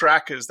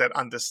 trackers that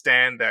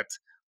understand that,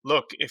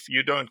 look, if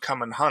you don't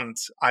come and hunt,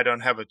 I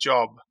don't have a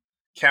job,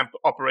 camp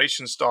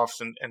operations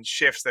staffs and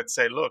chefs that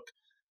say, look,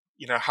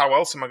 how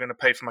else am I going to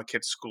pay for my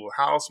kids' school?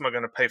 How else am I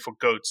going to pay for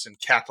goats and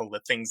cattle, the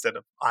things that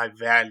I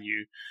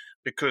value?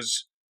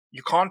 Because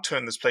you can't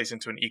turn this place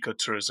into an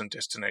ecotourism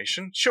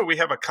destination. Sure, we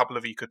have a couple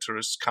of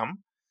ecotourists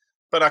come,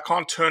 but I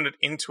can't turn it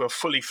into a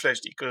fully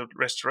fledged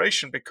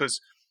eco-restoration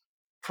because,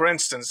 for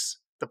instance,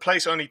 the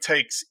place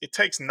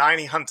takes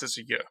 90 hunters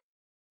a year,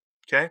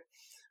 okay?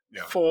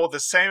 Yeah. For the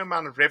same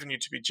amount of revenue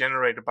to be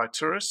generated by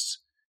tourists,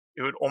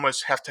 it would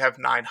almost have to have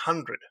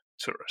 900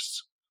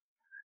 tourists.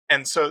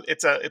 And so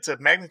it's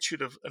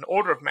an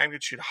order of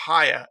magnitude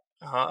higher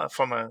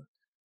from a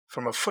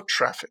foot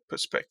traffic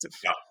perspective,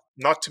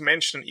 not to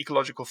mention an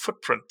ecological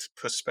footprint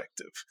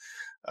perspective.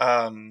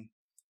 And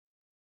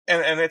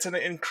it's an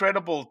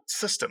incredible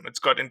system. It's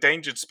got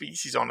endangered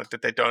species on it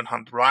that they don't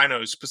hunt,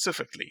 rhinos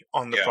specifically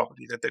on the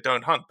property that they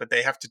don't hunt, but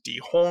they have to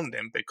dehorn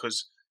them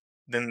because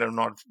then they're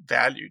not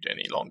valued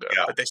any longer,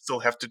 but they still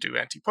have to do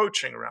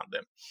anti-poaching around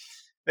them.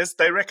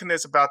 They reckon they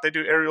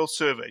do aerial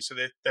surveys, so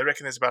they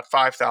reckon there's about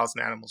 5,000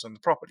 animals on the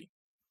property.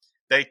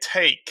 They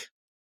take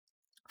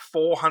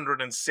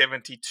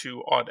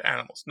 472 odd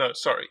animals. No,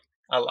 sorry,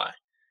 I lie.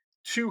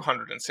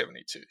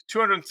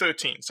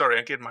 213. Sorry,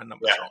 I get my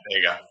numbers wrong. There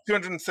you go.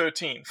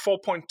 213,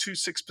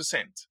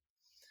 4.26%.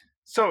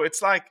 So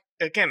it's like,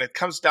 again, it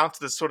comes down to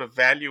this sort of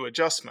value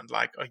adjustment.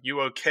 Like, are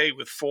you okay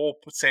with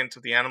 4%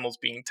 of the animals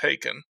being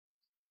taken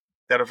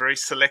that are very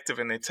selective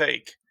in their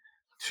take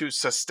to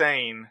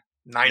sustain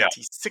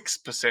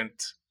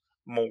 96%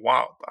 more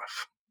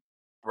wildlife?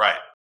 Right.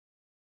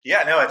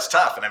 Yeah, no, it's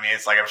tough. And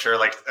it's like, I'm sure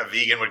like a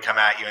vegan would come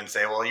at you and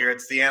say, well,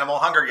 it's the animal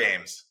Hunger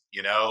Games,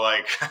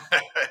 like,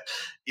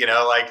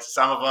 like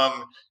some of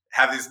them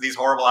have these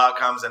horrible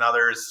outcomes and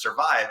others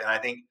survive. And I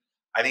think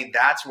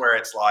that's where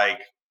it's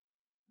like,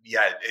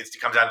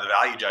 it comes down to the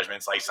value judgment.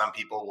 It's like some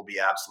people will be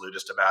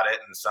absolutist about it,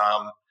 and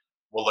some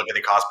will look at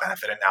the cost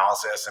benefit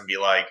analysis and be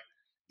like,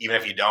 even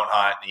if you don't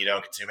hunt and you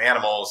don't consume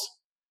animals,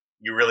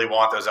 you really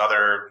want those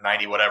other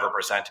 90 whatever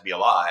percent to be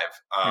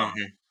alive.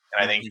 And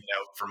I think,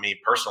 for me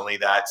personally,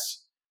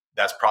 that's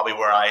probably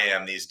where I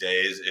am these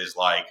days, is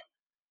like,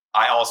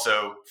 I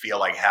also feel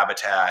like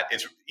habitat,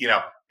 it's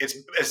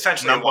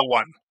essentially number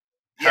one.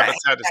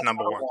 Habitat is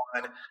number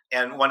one.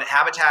 And when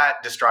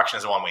habitat destruction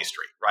is a one-way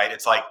street, right?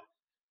 It's like,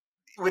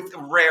 with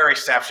rare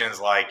exceptions,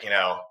 like,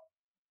 a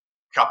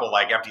couple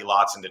like empty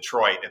lots in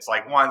Detroit, it's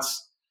like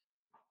once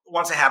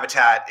a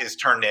habitat is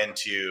turned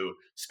into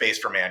space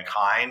for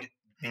mankind,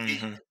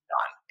 it's done.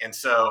 And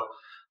so,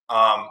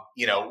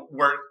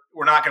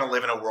 we're not going to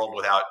live in a world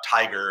without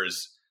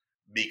tigers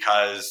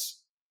because,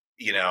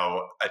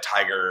 a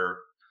tiger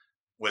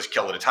was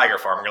killed at a tiger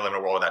farm. We're going to live in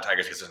a world without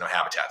tigers because there's no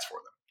habitats for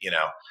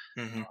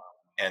them,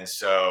 And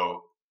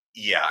so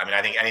yeah, I mean,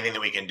 I think anything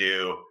that we can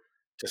do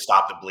to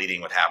stop the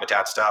bleeding with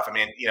habitat stuff. I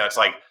mean, it's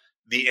like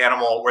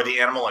where the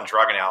animal and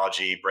drug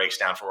analogy breaks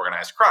down for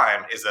organized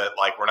crime is that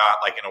like we're not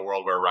like in a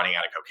world where we're running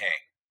out of cocaine.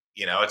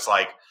 It's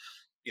like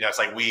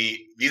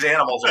these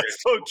animals are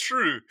That's so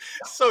true.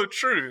 So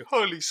true.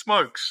 Holy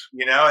smokes.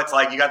 it's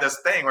like you got this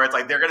thing where it's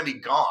like they're going to be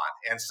gone.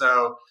 And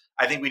so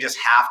I think we just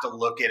have to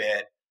look at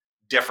it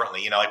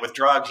differently. Like with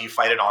drugs, you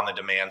fight it on the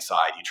demand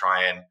side. You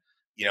try and,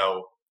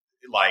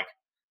 like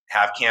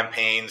have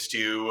campaigns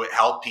to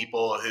help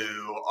people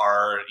who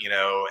are,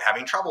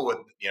 having trouble with,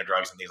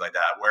 drugs and things like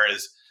that.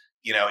 Whereas,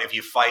 if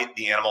you fight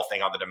the animal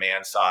thing on the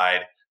demand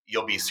side,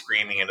 you'll be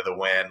screaming into the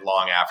wind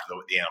long after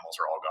the animals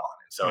are all gone.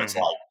 And so it's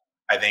like,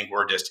 I think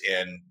we're just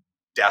in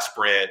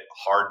desperate,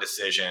 hard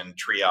decision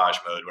triage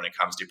mode when it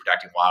comes to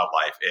protecting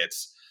wildlife.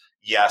 It's,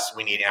 yes,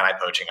 we need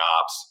anti-poaching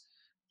ops.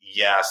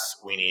 Yes,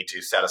 we need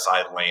to set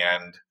aside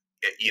land,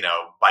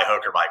 by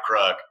hook or by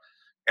crook.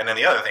 And then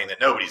the other thing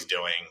that nobody's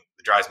doing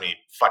that drives me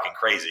fucking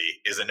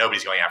crazy is that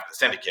nobody's going after the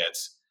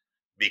syndicates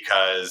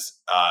because,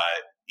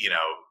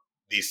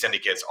 these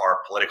syndicates are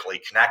politically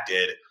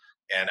connected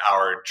and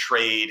our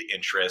trade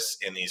interests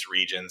in these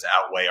regions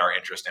outweigh our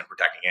interest in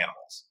protecting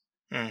animals.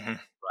 Mm-hmm.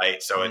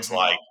 Right. So it's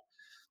like,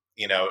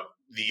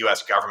 the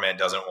U.S. government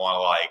doesn't want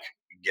to like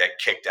get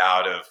kicked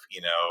out of,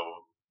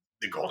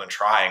 the Golden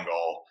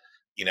Triangle,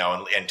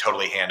 and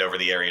totally hand over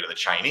the area to the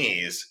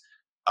Chinese.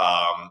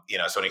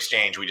 So in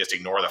exchange, we just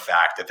ignore the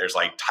fact that there's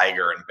like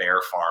tiger and bear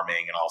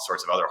farming and all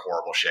sorts of other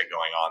horrible shit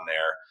going on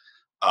there.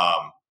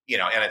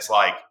 And it's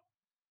like,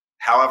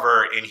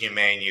 however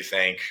inhumane you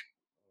think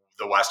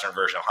the Western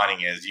version of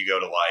hunting is, you go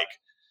to like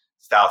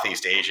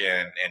Southeast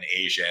Asian and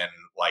Asian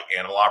like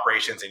animal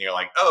operations and you're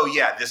like, oh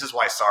yeah, this is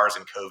why SARS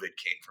and COVID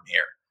came from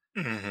here.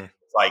 Mm-hmm.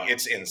 Like,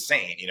 it's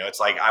insane.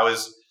 It's like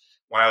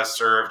when I was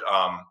served,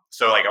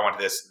 so like I went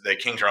to the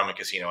King's Roman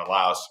Casino in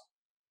Laos,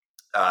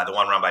 the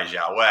one run by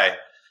Jiao Wei.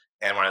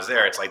 And when I was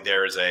there, it's like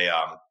there's a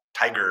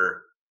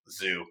tiger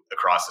zoo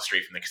across the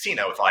street from the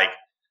casino with like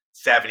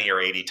 70 or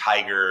 80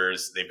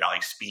 tigers. They've got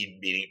like speed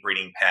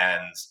breeding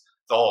pens,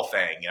 the whole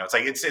thing. It's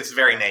like it's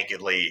very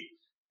nakedly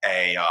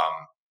a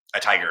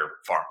tiger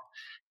farm.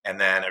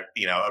 And then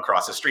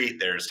across the street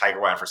there's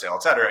tiger wine for sale,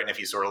 etc. And if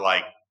you sort of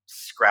like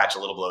scratch a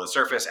little below the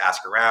surface,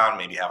 ask around,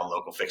 maybe have a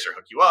local fixer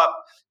hook you up,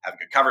 have a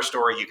good cover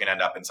story, you can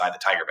end up inside the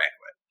tiger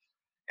banquet.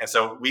 And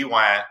so we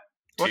went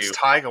to... What's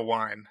tiger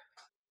wine?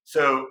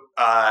 So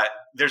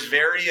there's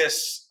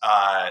various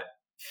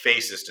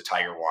faces to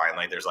tiger wine.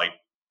 Like there's like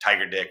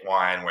tiger dick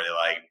wine where they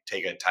like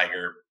take a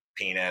tiger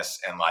penis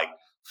and like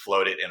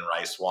float it in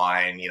rice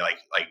wine,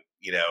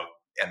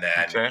 and then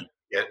okay.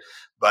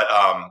 But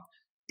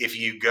if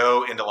you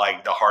go into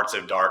like the hearts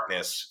of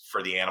darkness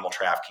for the animal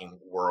trafficking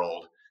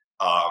world,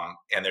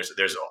 and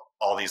there's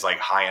all these like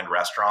high-end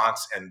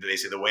restaurants, and they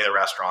say the way the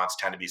restaurants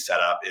tend to be set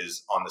up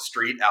is on the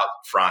street out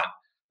front,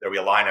 there'll be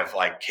a line of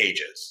like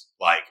cages,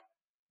 like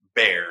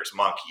bears,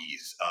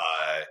 monkeys,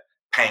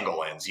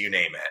 pangolins, you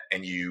name it.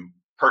 And you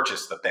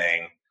purchase the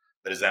thing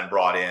that is then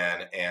brought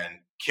in and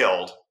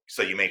killed.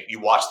 So you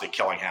watch the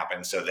killing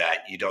happen so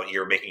that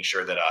you're making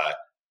sure that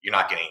you're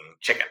not getting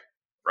chicken,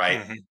 right?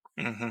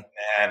 Mm-hmm. Mm-hmm.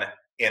 And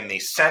in the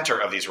center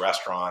of these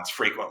restaurants,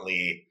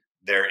 frequently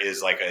there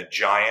is like a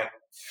giant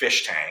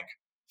fish tank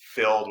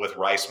filled with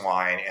rice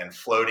wine, and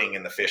floating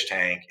in the fish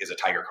tank is a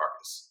tiger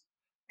carcass.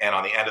 And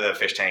on the end of the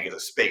fish tank is a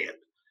spigot.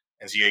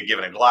 And so you get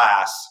given a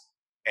glass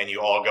and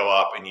you all go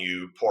up and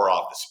you pour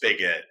off the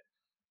spigot.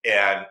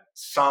 And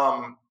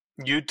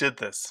you did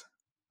this.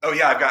 Oh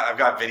yeah, I've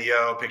got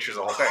video, pictures,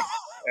 the whole thing.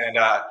 And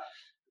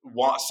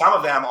some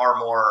of them are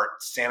more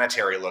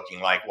sanitary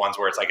looking, like ones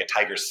where it's like a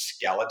tiger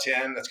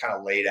skeleton that's kind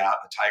of laid out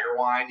in the tiger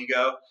wine you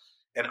go.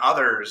 And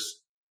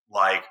others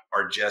like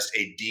are just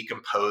a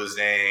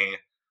decomposing,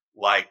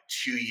 like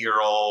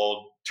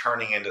 2-year-old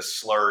turning into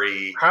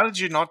slurry. How did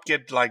you not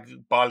get like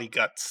barley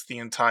guts the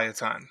entire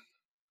time?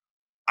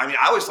 I mean,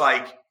 I was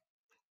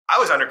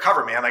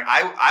undercover, man. Like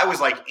I was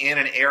like in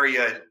an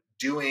area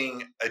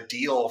doing a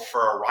deal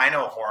for a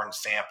rhino horn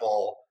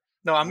sample.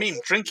 No, I mean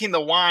drinking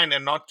the wine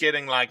and not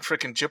getting like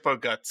freaking Jippo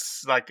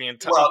guts like the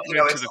entire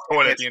to the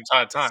toilet the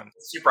entire time.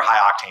 It's super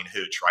high octane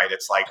hooch, right?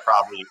 It's like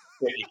probably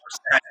 50%,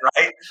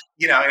 right?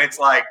 And it's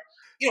like,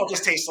 it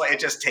just tastes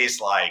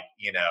like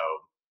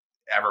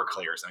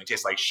Everclear or something. It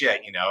tastes like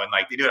shit, and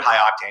like they do it high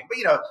octane, but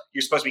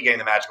you're supposed to be getting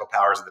the magical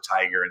powers of the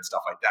tiger and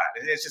stuff like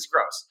that. It's just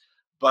gross.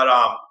 But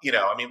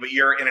but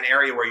you're in an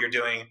area where you're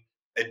doing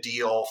a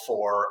deal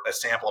for a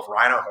sample of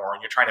rhino horn.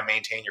 You're trying to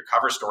maintain your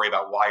cover story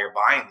about why you're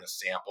buying this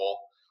sample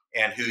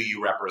and who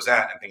you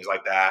represent and things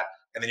like that.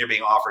 And then you're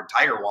being offered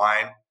tiger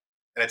wine,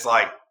 and it's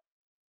like,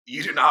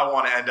 you do not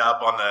want to end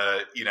up on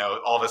the,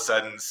 all of a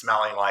sudden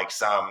smelling like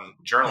some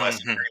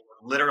journalist. Mm-hmm.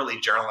 Literally,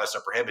 journalists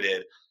are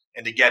prohibited.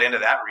 And to get into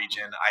that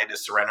region, I had to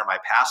surrender my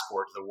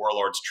passport to the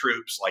warlord's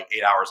troops like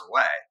 8 hours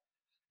away.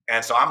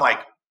 And so I'm like,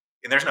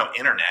 and there's no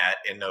internet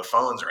and no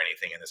phones or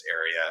anything in this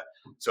area.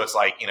 So it's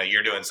like,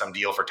 you're doing some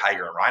deal for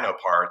tiger and rhino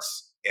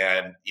parts,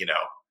 and, you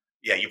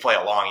play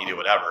along, you do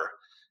whatever.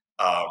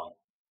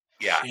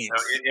 Yeah, so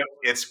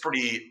it's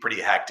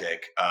pretty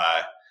hectic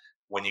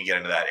when you get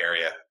into that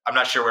area. I'm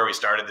not sure where we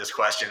started this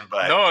question,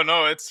 but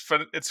no,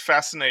 it's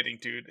fascinating,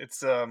 dude.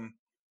 It's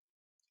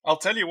I'll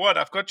tell you what,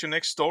 I've got your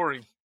next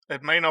story.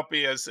 It may not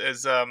be as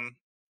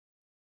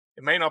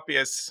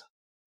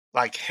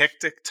like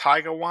hectic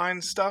tiger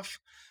wine stuff,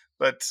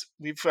 but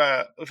we've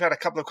had a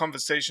couple of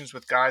conversations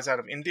with guys out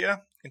of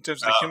India in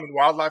terms of the human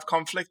wildlife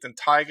conflict and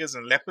tigers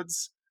and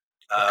leopards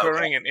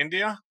occurring in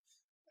India.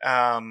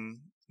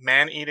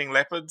 Man-eating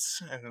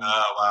leopards. And,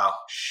 oh, wow.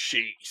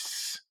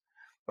 Jeez.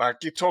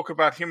 Like, you talk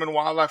about human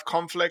wildlife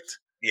conflict.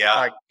 Yeah.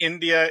 Like,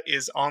 India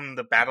is on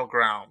the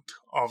battleground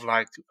of,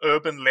 like,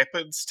 urban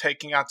leopards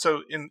taking out.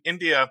 So in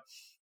India,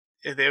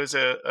 there was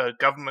a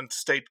government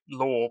state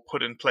law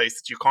put in place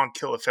that you can't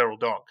kill a feral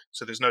dog.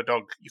 So there's no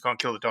dog. You can't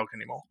kill the dog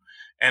anymore.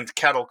 And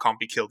cattle can't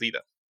be killed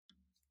either.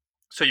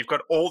 So you've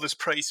got all this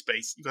prey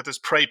space. You've got this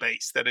prey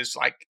base that is,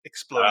 like,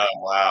 exploding.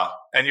 Oh, wow.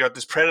 And you got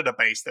this predator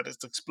base that is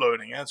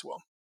exploding as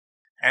well.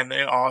 And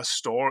there are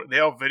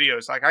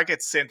videos. Like, I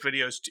get sent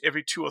videos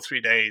every 2 or 3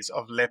 days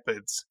of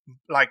leopards.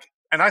 Like,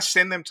 and I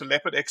send them to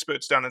leopard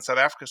experts down in South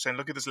Africa saying,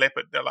 look at this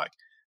leopard. They're like,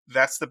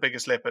 that's the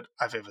biggest leopard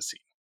I've ever seen.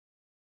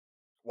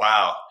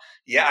 Wow.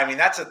 Yeah, I mean,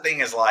 that's the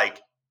thing is,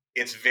 like,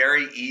 it's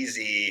very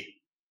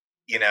easy,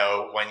 you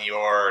know, when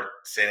you're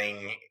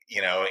sitting,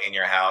 you know, in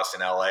your house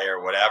in LA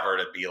or whatever,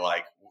 to be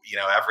like, you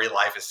know, every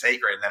life is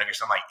sacred. And then if you're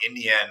some like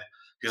Indian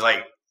who's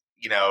like,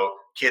 you know,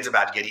 kid's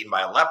about to get eaten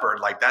by a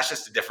leopard, like, that's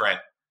just a different,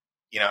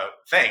 you know,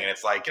 thing. And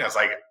it's like, you know, it's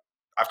like,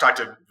 I've talked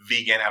to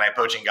vegan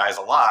anti-poaching guys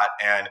a lot,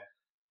 and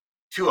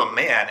to a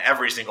man,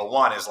 every single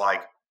one is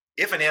like,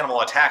 if an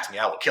animal attacks me,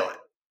 I will kill it.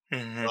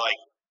 Mm-hmm. Like,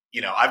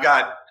 you know, I've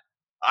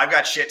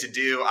got shit to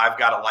do. I've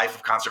got a life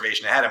of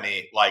conservation ahead of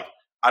me. Like,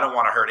 I don't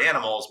want to hurt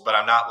animals, but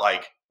I'm not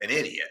like an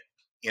idiot,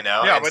 you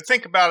know? Yeah, but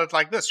think about it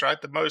like this, right?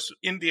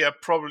 India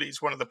probably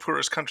is one of the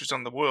poorest countries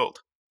in the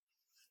world.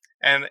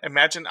 And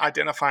imagine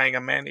identifying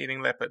a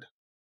man-eating leopard.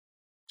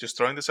 Just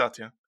throwing this out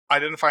here.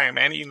 Identifying a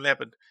man-eating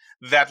leopard.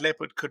 That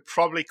leopard would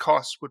probably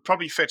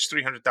fetch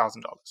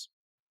 $300,000.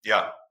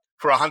 Yeah.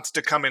 For a hunter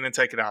to come in and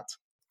take it out.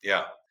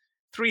 Yeah.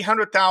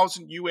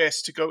 $300,000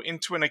 US to go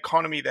into an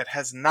economy that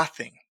has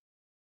nothing.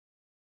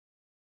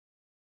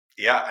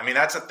 Yeah, I mean,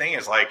 that's the thing,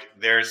 is like,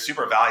 they're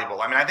super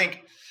valuable. I mean, I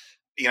think,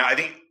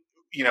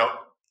 you know,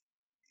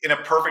 in a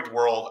perfect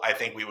world, I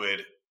think we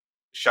would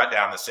shut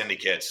down the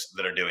syndicates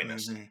that are doing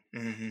this.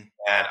 Mm-hmm. Mm-hmm.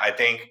 And I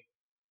think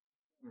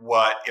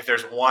if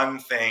there's one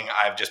thing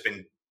I've just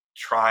been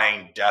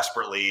trying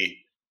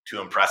desperately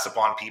to impress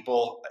upon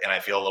people, and I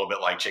feel a little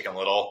bit like Chicken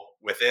Little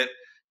with it,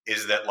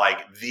 is that, like,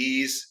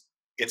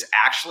 it's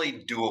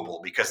actually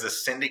doable, because the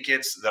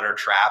syndicates that are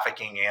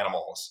trafficking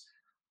animals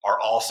are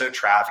also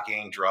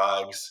trafficking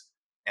drugs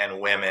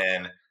and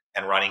women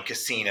and running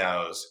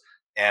casinos.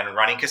 And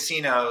running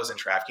casinos and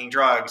trafficking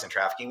drugs and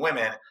trafficking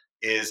women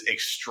is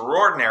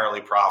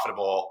extraordinarily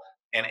profitable,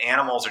 and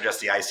animals are just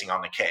the icing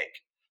on the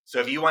cake. So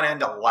if you went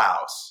into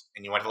Laos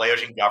and you went to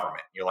Laotian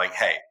government, you're like,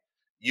 hey,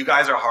 you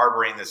guys are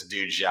harboring this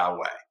dude Zhao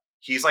Wei.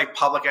 He's like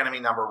public enemy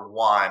number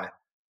 1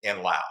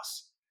 in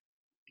Laos.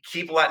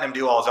 Keep letting him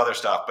do all his other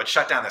stuff, but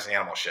shut down this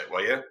animal shit,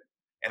 will you?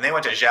 And they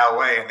went to Zhao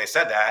Wei and they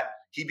said that.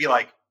 He'd be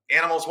like,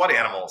 animals? What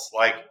animals?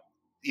 Like,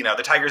 you know,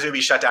 the tiger zoo would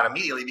be shut down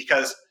immediately,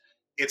 because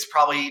it's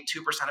probably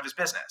 2% of his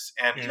business.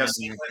 And, you know,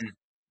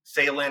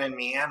 Ceylon and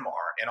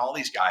Myanmar and all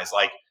these guys,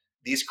 like,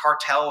 these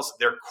cartels,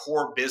 their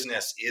core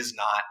business is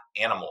not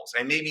animals.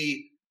 And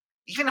maybe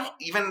even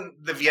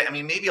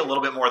maybe a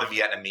little bit more the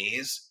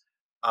Vietnamese.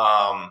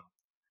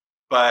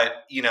 But,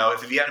 you know,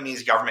 if the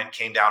Vietnamese government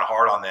came down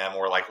hard on them,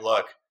 or like,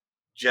 look,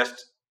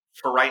 just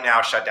for right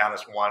now, shut down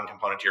this one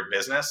component to your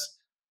business,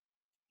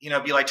 you know,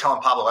 it'd be like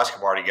telling Pablo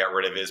Escobar to get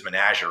rid of his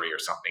menagerie or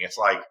something. It's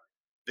like,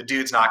 the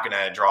dude's not going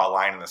to draw a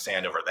line in the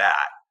sand over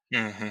that.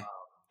 Mm-hmm.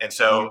 And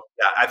so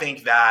I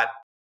think that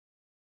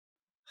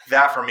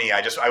for me,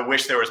 I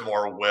wish there was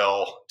more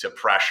will to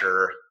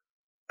pressure.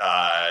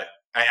 I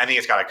think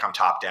it's got to come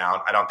top down.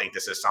 I don't think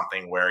this is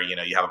something where, you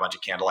know, you have a bunch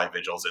of candlelight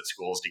vigils at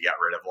schools to get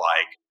rid of,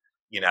 like,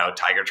 you know,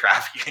 tiger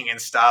trafficking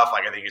and stuff.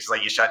 Like, I think it's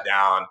like you shut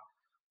down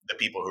the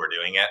people who are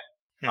doing it.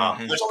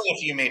 Mm-hmm. There's only a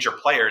few major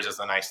players is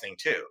the nice thing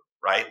too,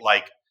 right?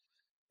 Like,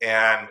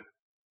 and,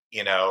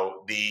 you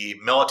know, the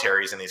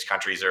militaries in these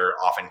countries are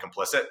often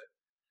complicit.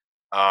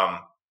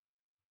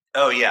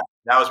 Oh yeah,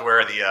 that was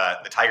where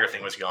the tiger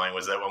thing was going.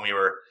 Was that when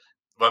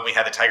we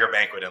had the tiger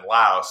banquet in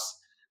Laos,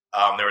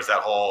 there was that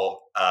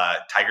whole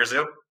tiger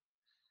zoo,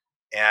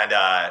 and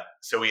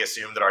so we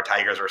assumed that our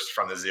tigers were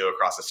from the zoo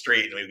across the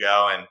street, and we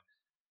go, and,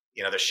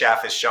 you know, the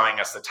chef is showing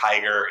us the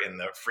tiger in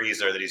the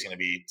freezer that he's going to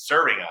be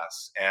serving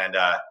us, and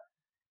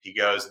he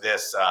goes,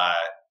 this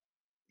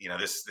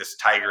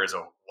tiger is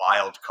a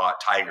wild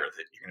caught tiger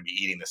that you're going to be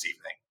eating this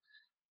evening.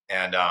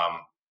 And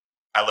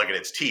I look at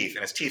its teeth,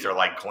 and its teeth are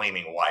like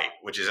gleaming white,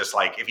 which is just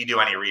like, if you do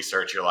any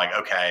research, you're like,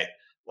 okay,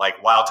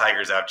 like, wild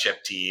tigers have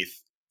chipped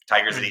teeth.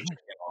 Tigers that eat chicken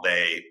all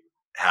day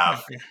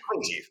have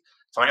clean teeth.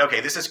 So I'm like, okay,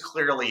 this is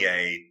clearly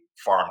a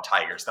farm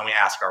tiger. So then we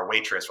ask our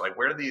waitress, we're like,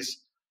 where do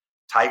these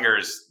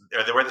tigers,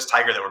 where this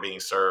tiger that we're being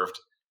served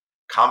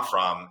come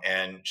from?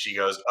 And she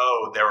goes,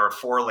 oh, there were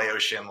 4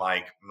 Laotian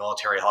like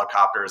military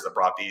helicopters that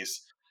brought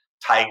these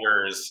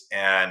tigers,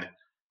 and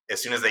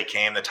as soon as they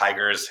came, the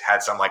tigers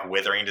had some like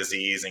withering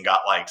disease and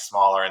got like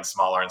smaller and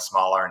smaller and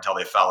smaller until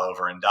they fell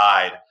over and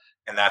died,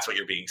 and that's what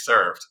you're being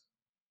served.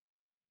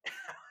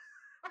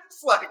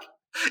 It's like,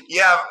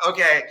 yeah,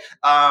 okay,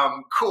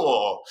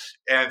 cool.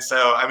 And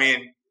so I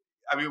mean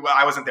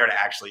I wasn't there to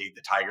actually eat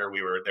the tiger.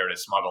 We were there to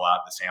smuggle out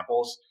the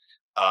samples.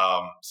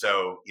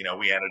 So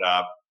we ended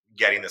up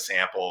getting the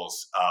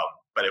samples,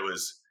 but it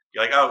was,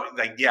 you're like, oh,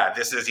 like, yeah,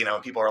 this is,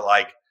 people are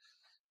like,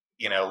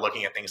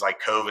 looking at things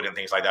like COVID and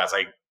things like that. It's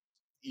like,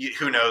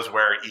 who knows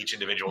where each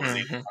individual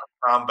disease comes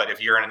from. But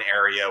if you're in an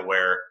area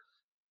where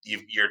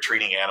you're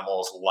treating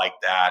animals like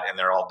that and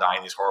they're all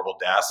dying these horrible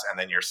deaths, and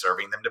then you're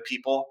serving them to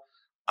people,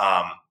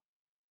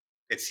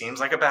 it seems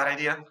like a bad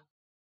idea.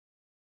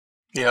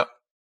 Yeah.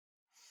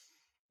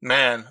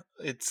 Man,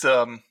 it's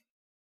I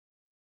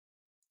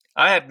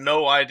had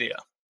no idea.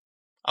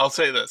 I'll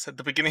say this, at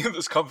the beginning of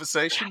this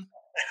conversation,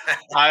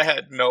 I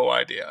had no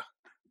idea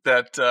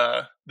that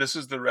this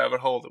is the rabbit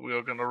hole that we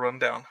were going to run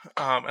down.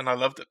 And I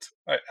loved it.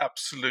 I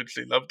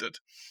absolutely loved it.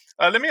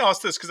 Let me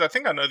ask this, because I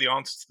think I know the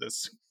answer to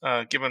this,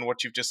 given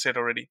what you've just said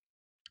already.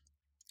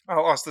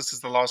 I'll ask this as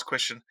the last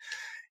question.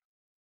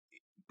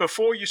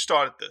 Before you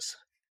started this,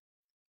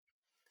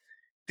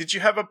 did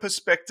you have a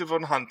perspective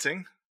on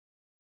hunting?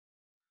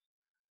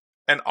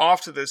 And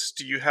after this,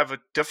 do you have a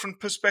different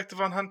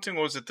perspective on hunting,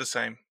 or is it the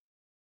same?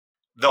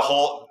 The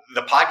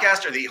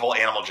podcast, or the whole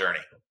animal journey?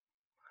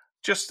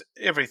 Just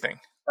everything.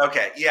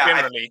 Okay, yeah.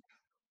 Generally.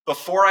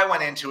 Before I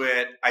went into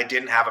it, I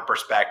didn't have a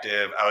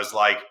perspective. I was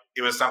like,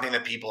 it was something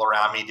that people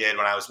around me did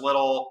when I was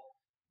little,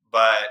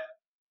 but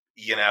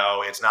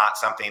it's not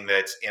something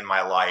that's in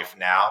my life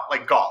now.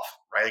 Like golf,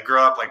 right? I grew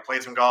up, like,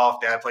 played some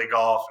golf. Dad played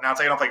golf. Now it's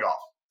like I don't play golf,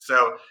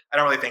 so I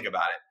don't really think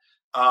about it.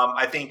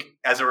 I think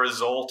as a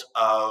result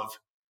of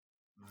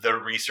the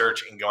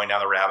research and going down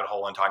the rabbit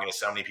hole and talking to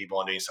so many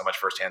people and doing so much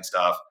firsthand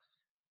stuff,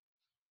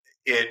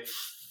 it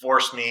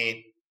forced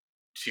me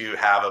to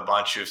have a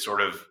bunch of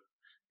sort of,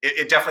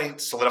 it definitely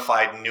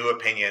solidified new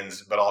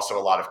opinions, but also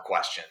a lot of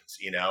questions,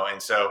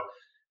 and so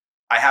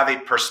I have a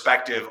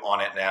perspective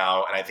on it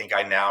now. And I think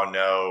I now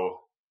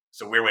know,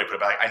 it's a weird way to put it,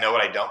 but I know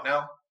what I don't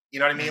know. You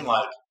know what I mean?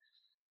 Like,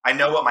 I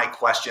know what my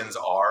questions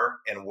are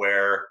and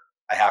where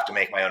I have to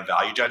make my own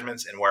value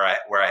judgments, and where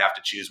I have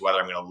to choose whether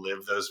I'm going to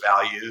live those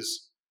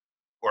values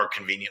or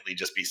conveniently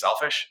just be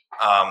selfish.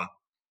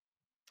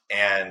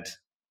 And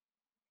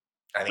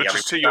I think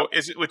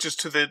which is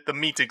to the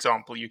meat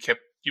example you kept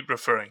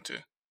referring to.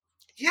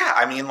 Yeah,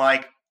 I mean,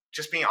 like,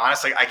 just being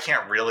honest, like, I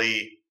can't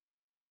really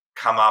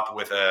come up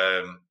with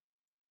a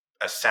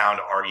sound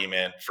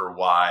argument for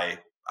why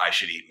I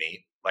should eat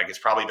meat. Like, it's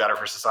probably better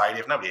for society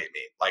if nobody ate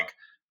meat. Like,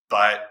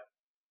 but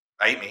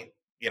I eat meat,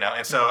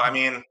 and so, I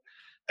mean,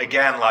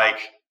 again, like,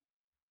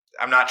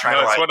 I'm not trying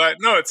to like...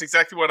 it's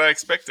exactly what I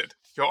expected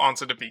your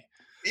answer to be.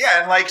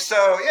 Yeah, and like,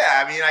 so,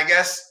 yeah, I mean, I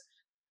guess...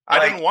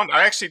 I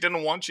actually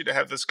didn't want you to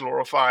have this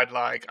glorified,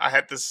 like, I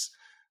had this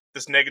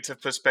negative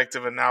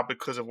perspective, and now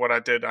because of what I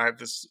did, I have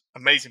this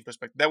amazing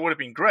perspective. That would have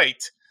been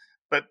great,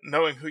 but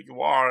knowing who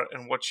you are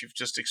and what you've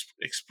just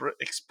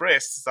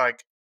expressed, is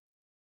like,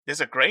 there's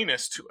a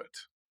grayness to it.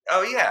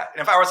 Oh yeah,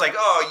 and if I was like,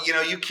 oh,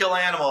 you kill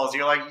animals,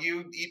 you're like,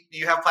 you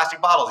have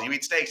plastic bottles, you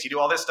eat steaks, you do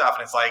all this stuff,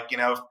 and it's like,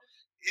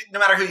 no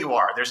matter who you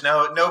are, there's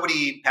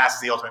nobody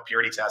passes the ultimate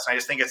purity test. And I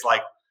just think it's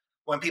like,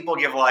 when people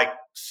give like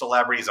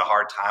celebrities a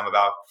hard time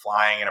about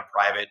flying in a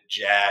private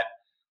jet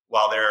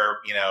while they're,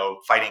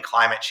 fighting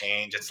climate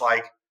change, it's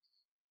like,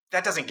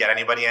 that doesn't get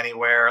anybody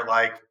anywhere.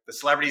 Like, the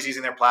celebrity's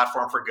using their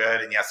platform for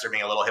good, and yes, they're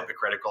being a little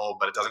hypocritical,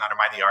 but it doesn't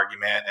undermine the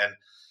argument. And,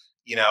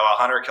 a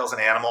hunter kills an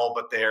animal,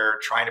 but they're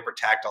trying to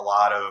protect a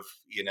lot of,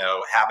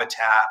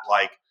 habitat.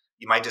 Like,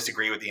 you might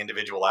disagree with the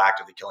individual act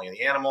of the killing of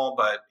the animal,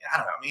 but I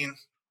don't know. I mean,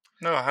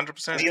 no,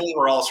 100%. Ideally,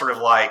 we're all sort of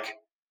like,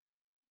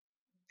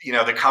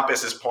 the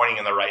compass is pointing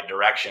in the right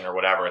direction or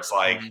whatever. It's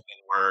like,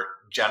 we're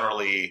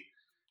generally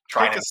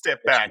trying to take a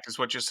step back, is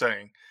what you're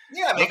saying.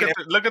 Yeah,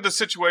 look at the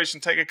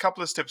situation, take a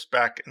couple of steps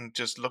back, and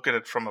just look at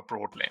it from a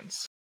broad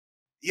lens.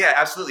 Yeah,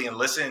 absolutely, and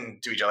listen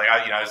to each other.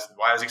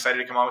 Why I was excited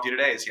to come on with you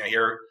today is,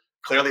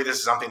 clearly this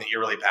is something that you're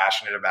really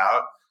passionate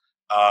about,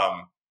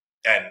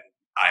 and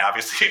I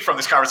obviously from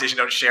this conversation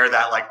don't share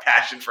that like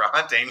passion for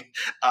hunting,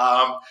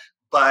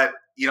 but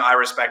I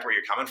respect where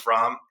you're coming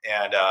from,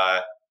 and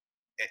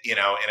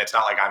and it's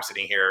not like I'm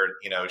sitting here,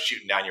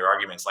 shooting down your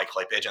arguments like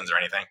clay pigeons or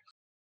anything.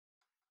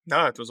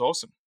 No, it was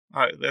awesome.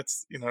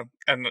 That's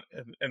and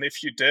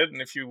if you did, and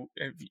if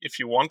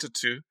you wanted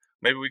to,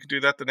 maybe we could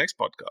do that the next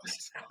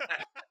podcast.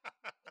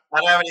 I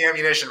don't have any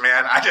ammunition,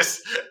 man. I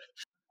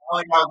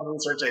only got the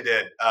research I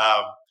did.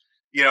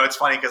 It's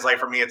funny because, like,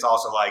 for me, it's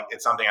also like,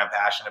 it's something I'm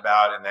passionate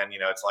about, and then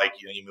it's like,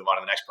 you move on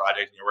to the next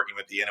project, and you're working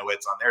with the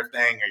Inuits on their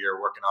thing, or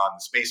you're working on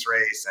the space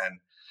race, and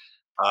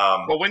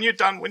well, when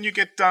you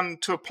get done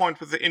to a point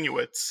with the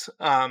Inuits,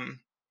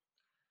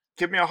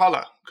 give me a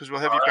holler, because we'll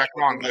have you back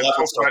on and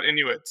talk about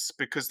Inuits,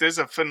 because there's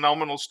a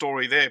phenomenal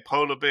story there.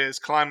 Polar bears,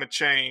 climate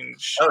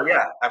change. Oh,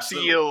 yeah,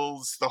 absolutely.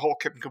 Seals, the whole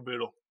kit and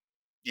caboodle.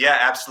 Yeah,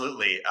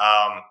 absolutely.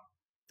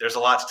 There's a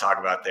lot to talk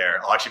about there.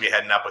 I'll actually be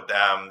heading up with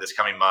them this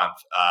coming month,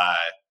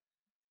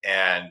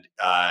 and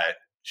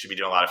should be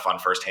doing a lot of fun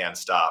firsthand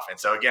stuff. And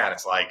so again,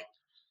 it's like,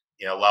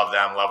 you know, love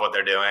them, love what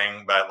they're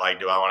doing, but like,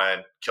 do I want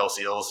to kill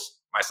seals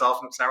myself?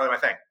 It's not really my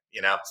thing,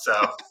 you know?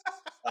 So,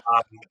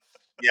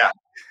 yeah.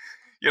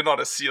 You're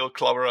not a seal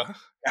clobberer.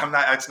 I'm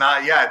not, it's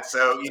not yet.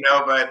 So, you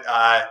know, but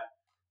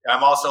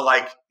I'm also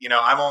like, you know,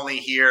 I'm only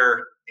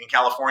here in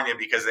California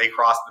because they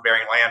crossed the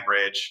Bering Land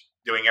Bridge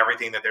doing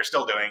everything that they're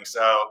still doing.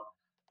 So,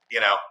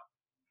 you know,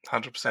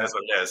 100%. That's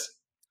what it is.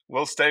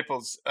 Will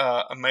Staples,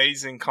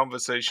 amazing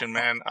conversation,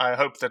 man. I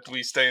hope that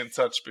we stay in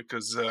touch,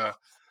 because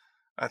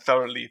I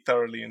thoroughly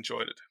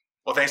enjoyed it.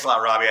 Well, thanks a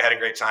lot, Robbie. I had a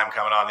great time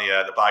coming on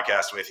the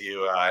podcast with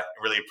you.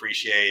 Really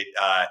appreciate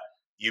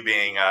you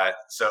being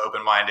so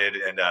open-minded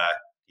and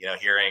you know,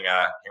 hearing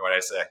what I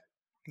say.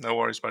 No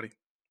worries, buddy.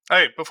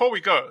 Hey, before we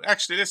go,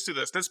 actually, let's do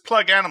this. Let's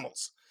plug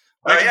Animals.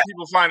 Where can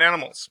people find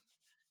Animals?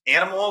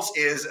 Animals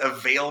is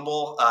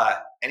available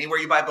anywhere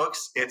you buy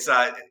books. It's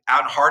out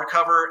in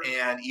hardcover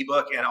and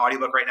ebook and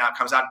audiobook right now. It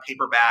comes out in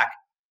paperback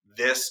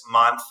this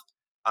month.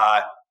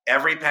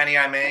 Every penny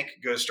I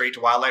make goes straight to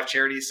wildlife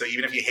charities. So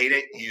even if you hate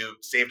it, you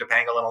saved a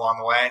pangolin along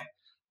the way.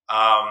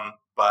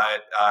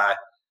 But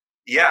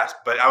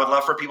I would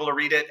love for people to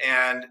read it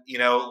and, you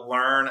know,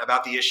 learn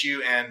about the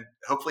issue. And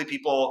hopefully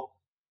people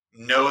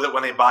know that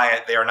when they buy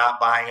it, they are not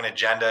buying an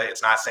agenda.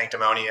 It's not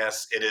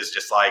sanctimonious. It is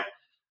just like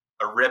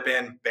a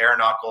rip-in,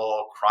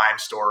 bare-knuckle crime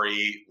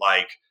story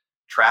like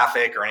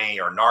Traffic or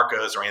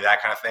Narcos or any of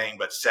that kind of thing,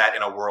 but set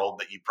in a world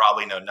that you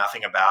probably know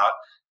nothing about.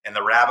 And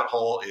the rabbit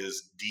hole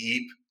is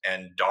deep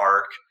and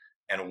dark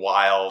and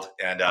wild,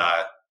 and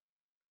I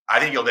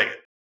think you'll dig it.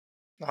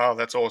 Oh,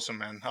 that's awesome,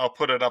 man. I'll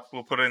put it up.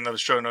 We'll put it in the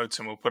show notes,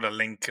 and we'll put a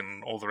link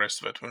and all the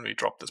rest of it when we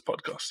drop this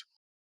podcast.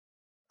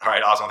 All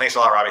right, awesome. Thanks a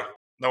lot, Robbie.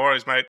 No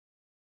worries, mate.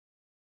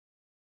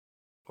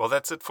 Well,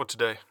 that's it for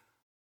today.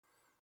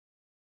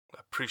 I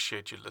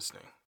appreciate you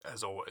listening,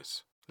 as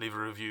always. Leave a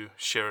review,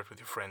 share it with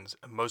your friends,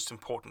 and most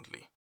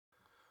importantly,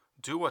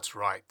 do what's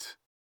right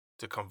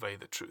to convey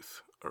the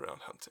truth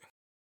around hunting.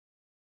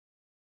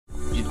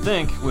 You'd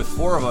think, with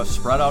 4 of us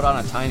spread out on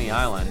a tiny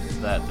island,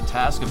 that the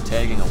task of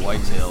tagging a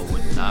whitetail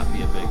would not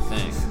be a big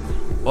thing.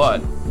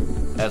 But,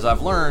 as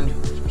I've learned,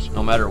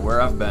 no matter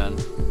where I've been,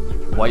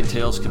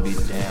 whitetails can be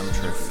damn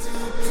tricky.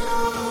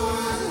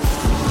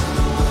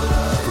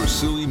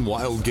 Pursuing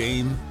wild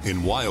game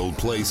in wild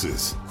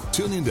places.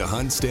 Tune in to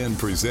Hunt Stand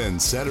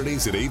Presents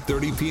Saturdays at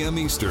 8:30 p.m.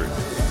 Eastern.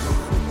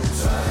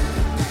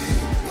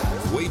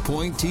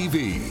 Waypoint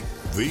TV,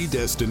 the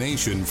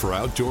destination for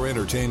outdoor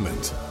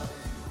entertainment.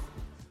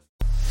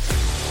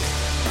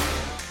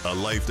 A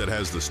life that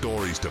has the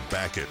stories to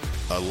back it.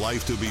 A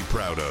life to be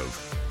proud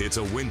of. It's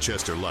a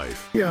Winchester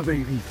life. Yeah,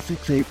 baby.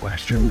 6'8"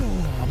 Western.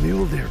 Oh,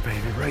 mule deer,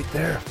 baby, right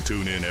there.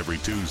 Tune in every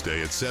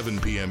Tuesday at 7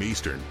 p.m.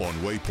 Eastern on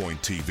Waypoint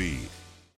TV.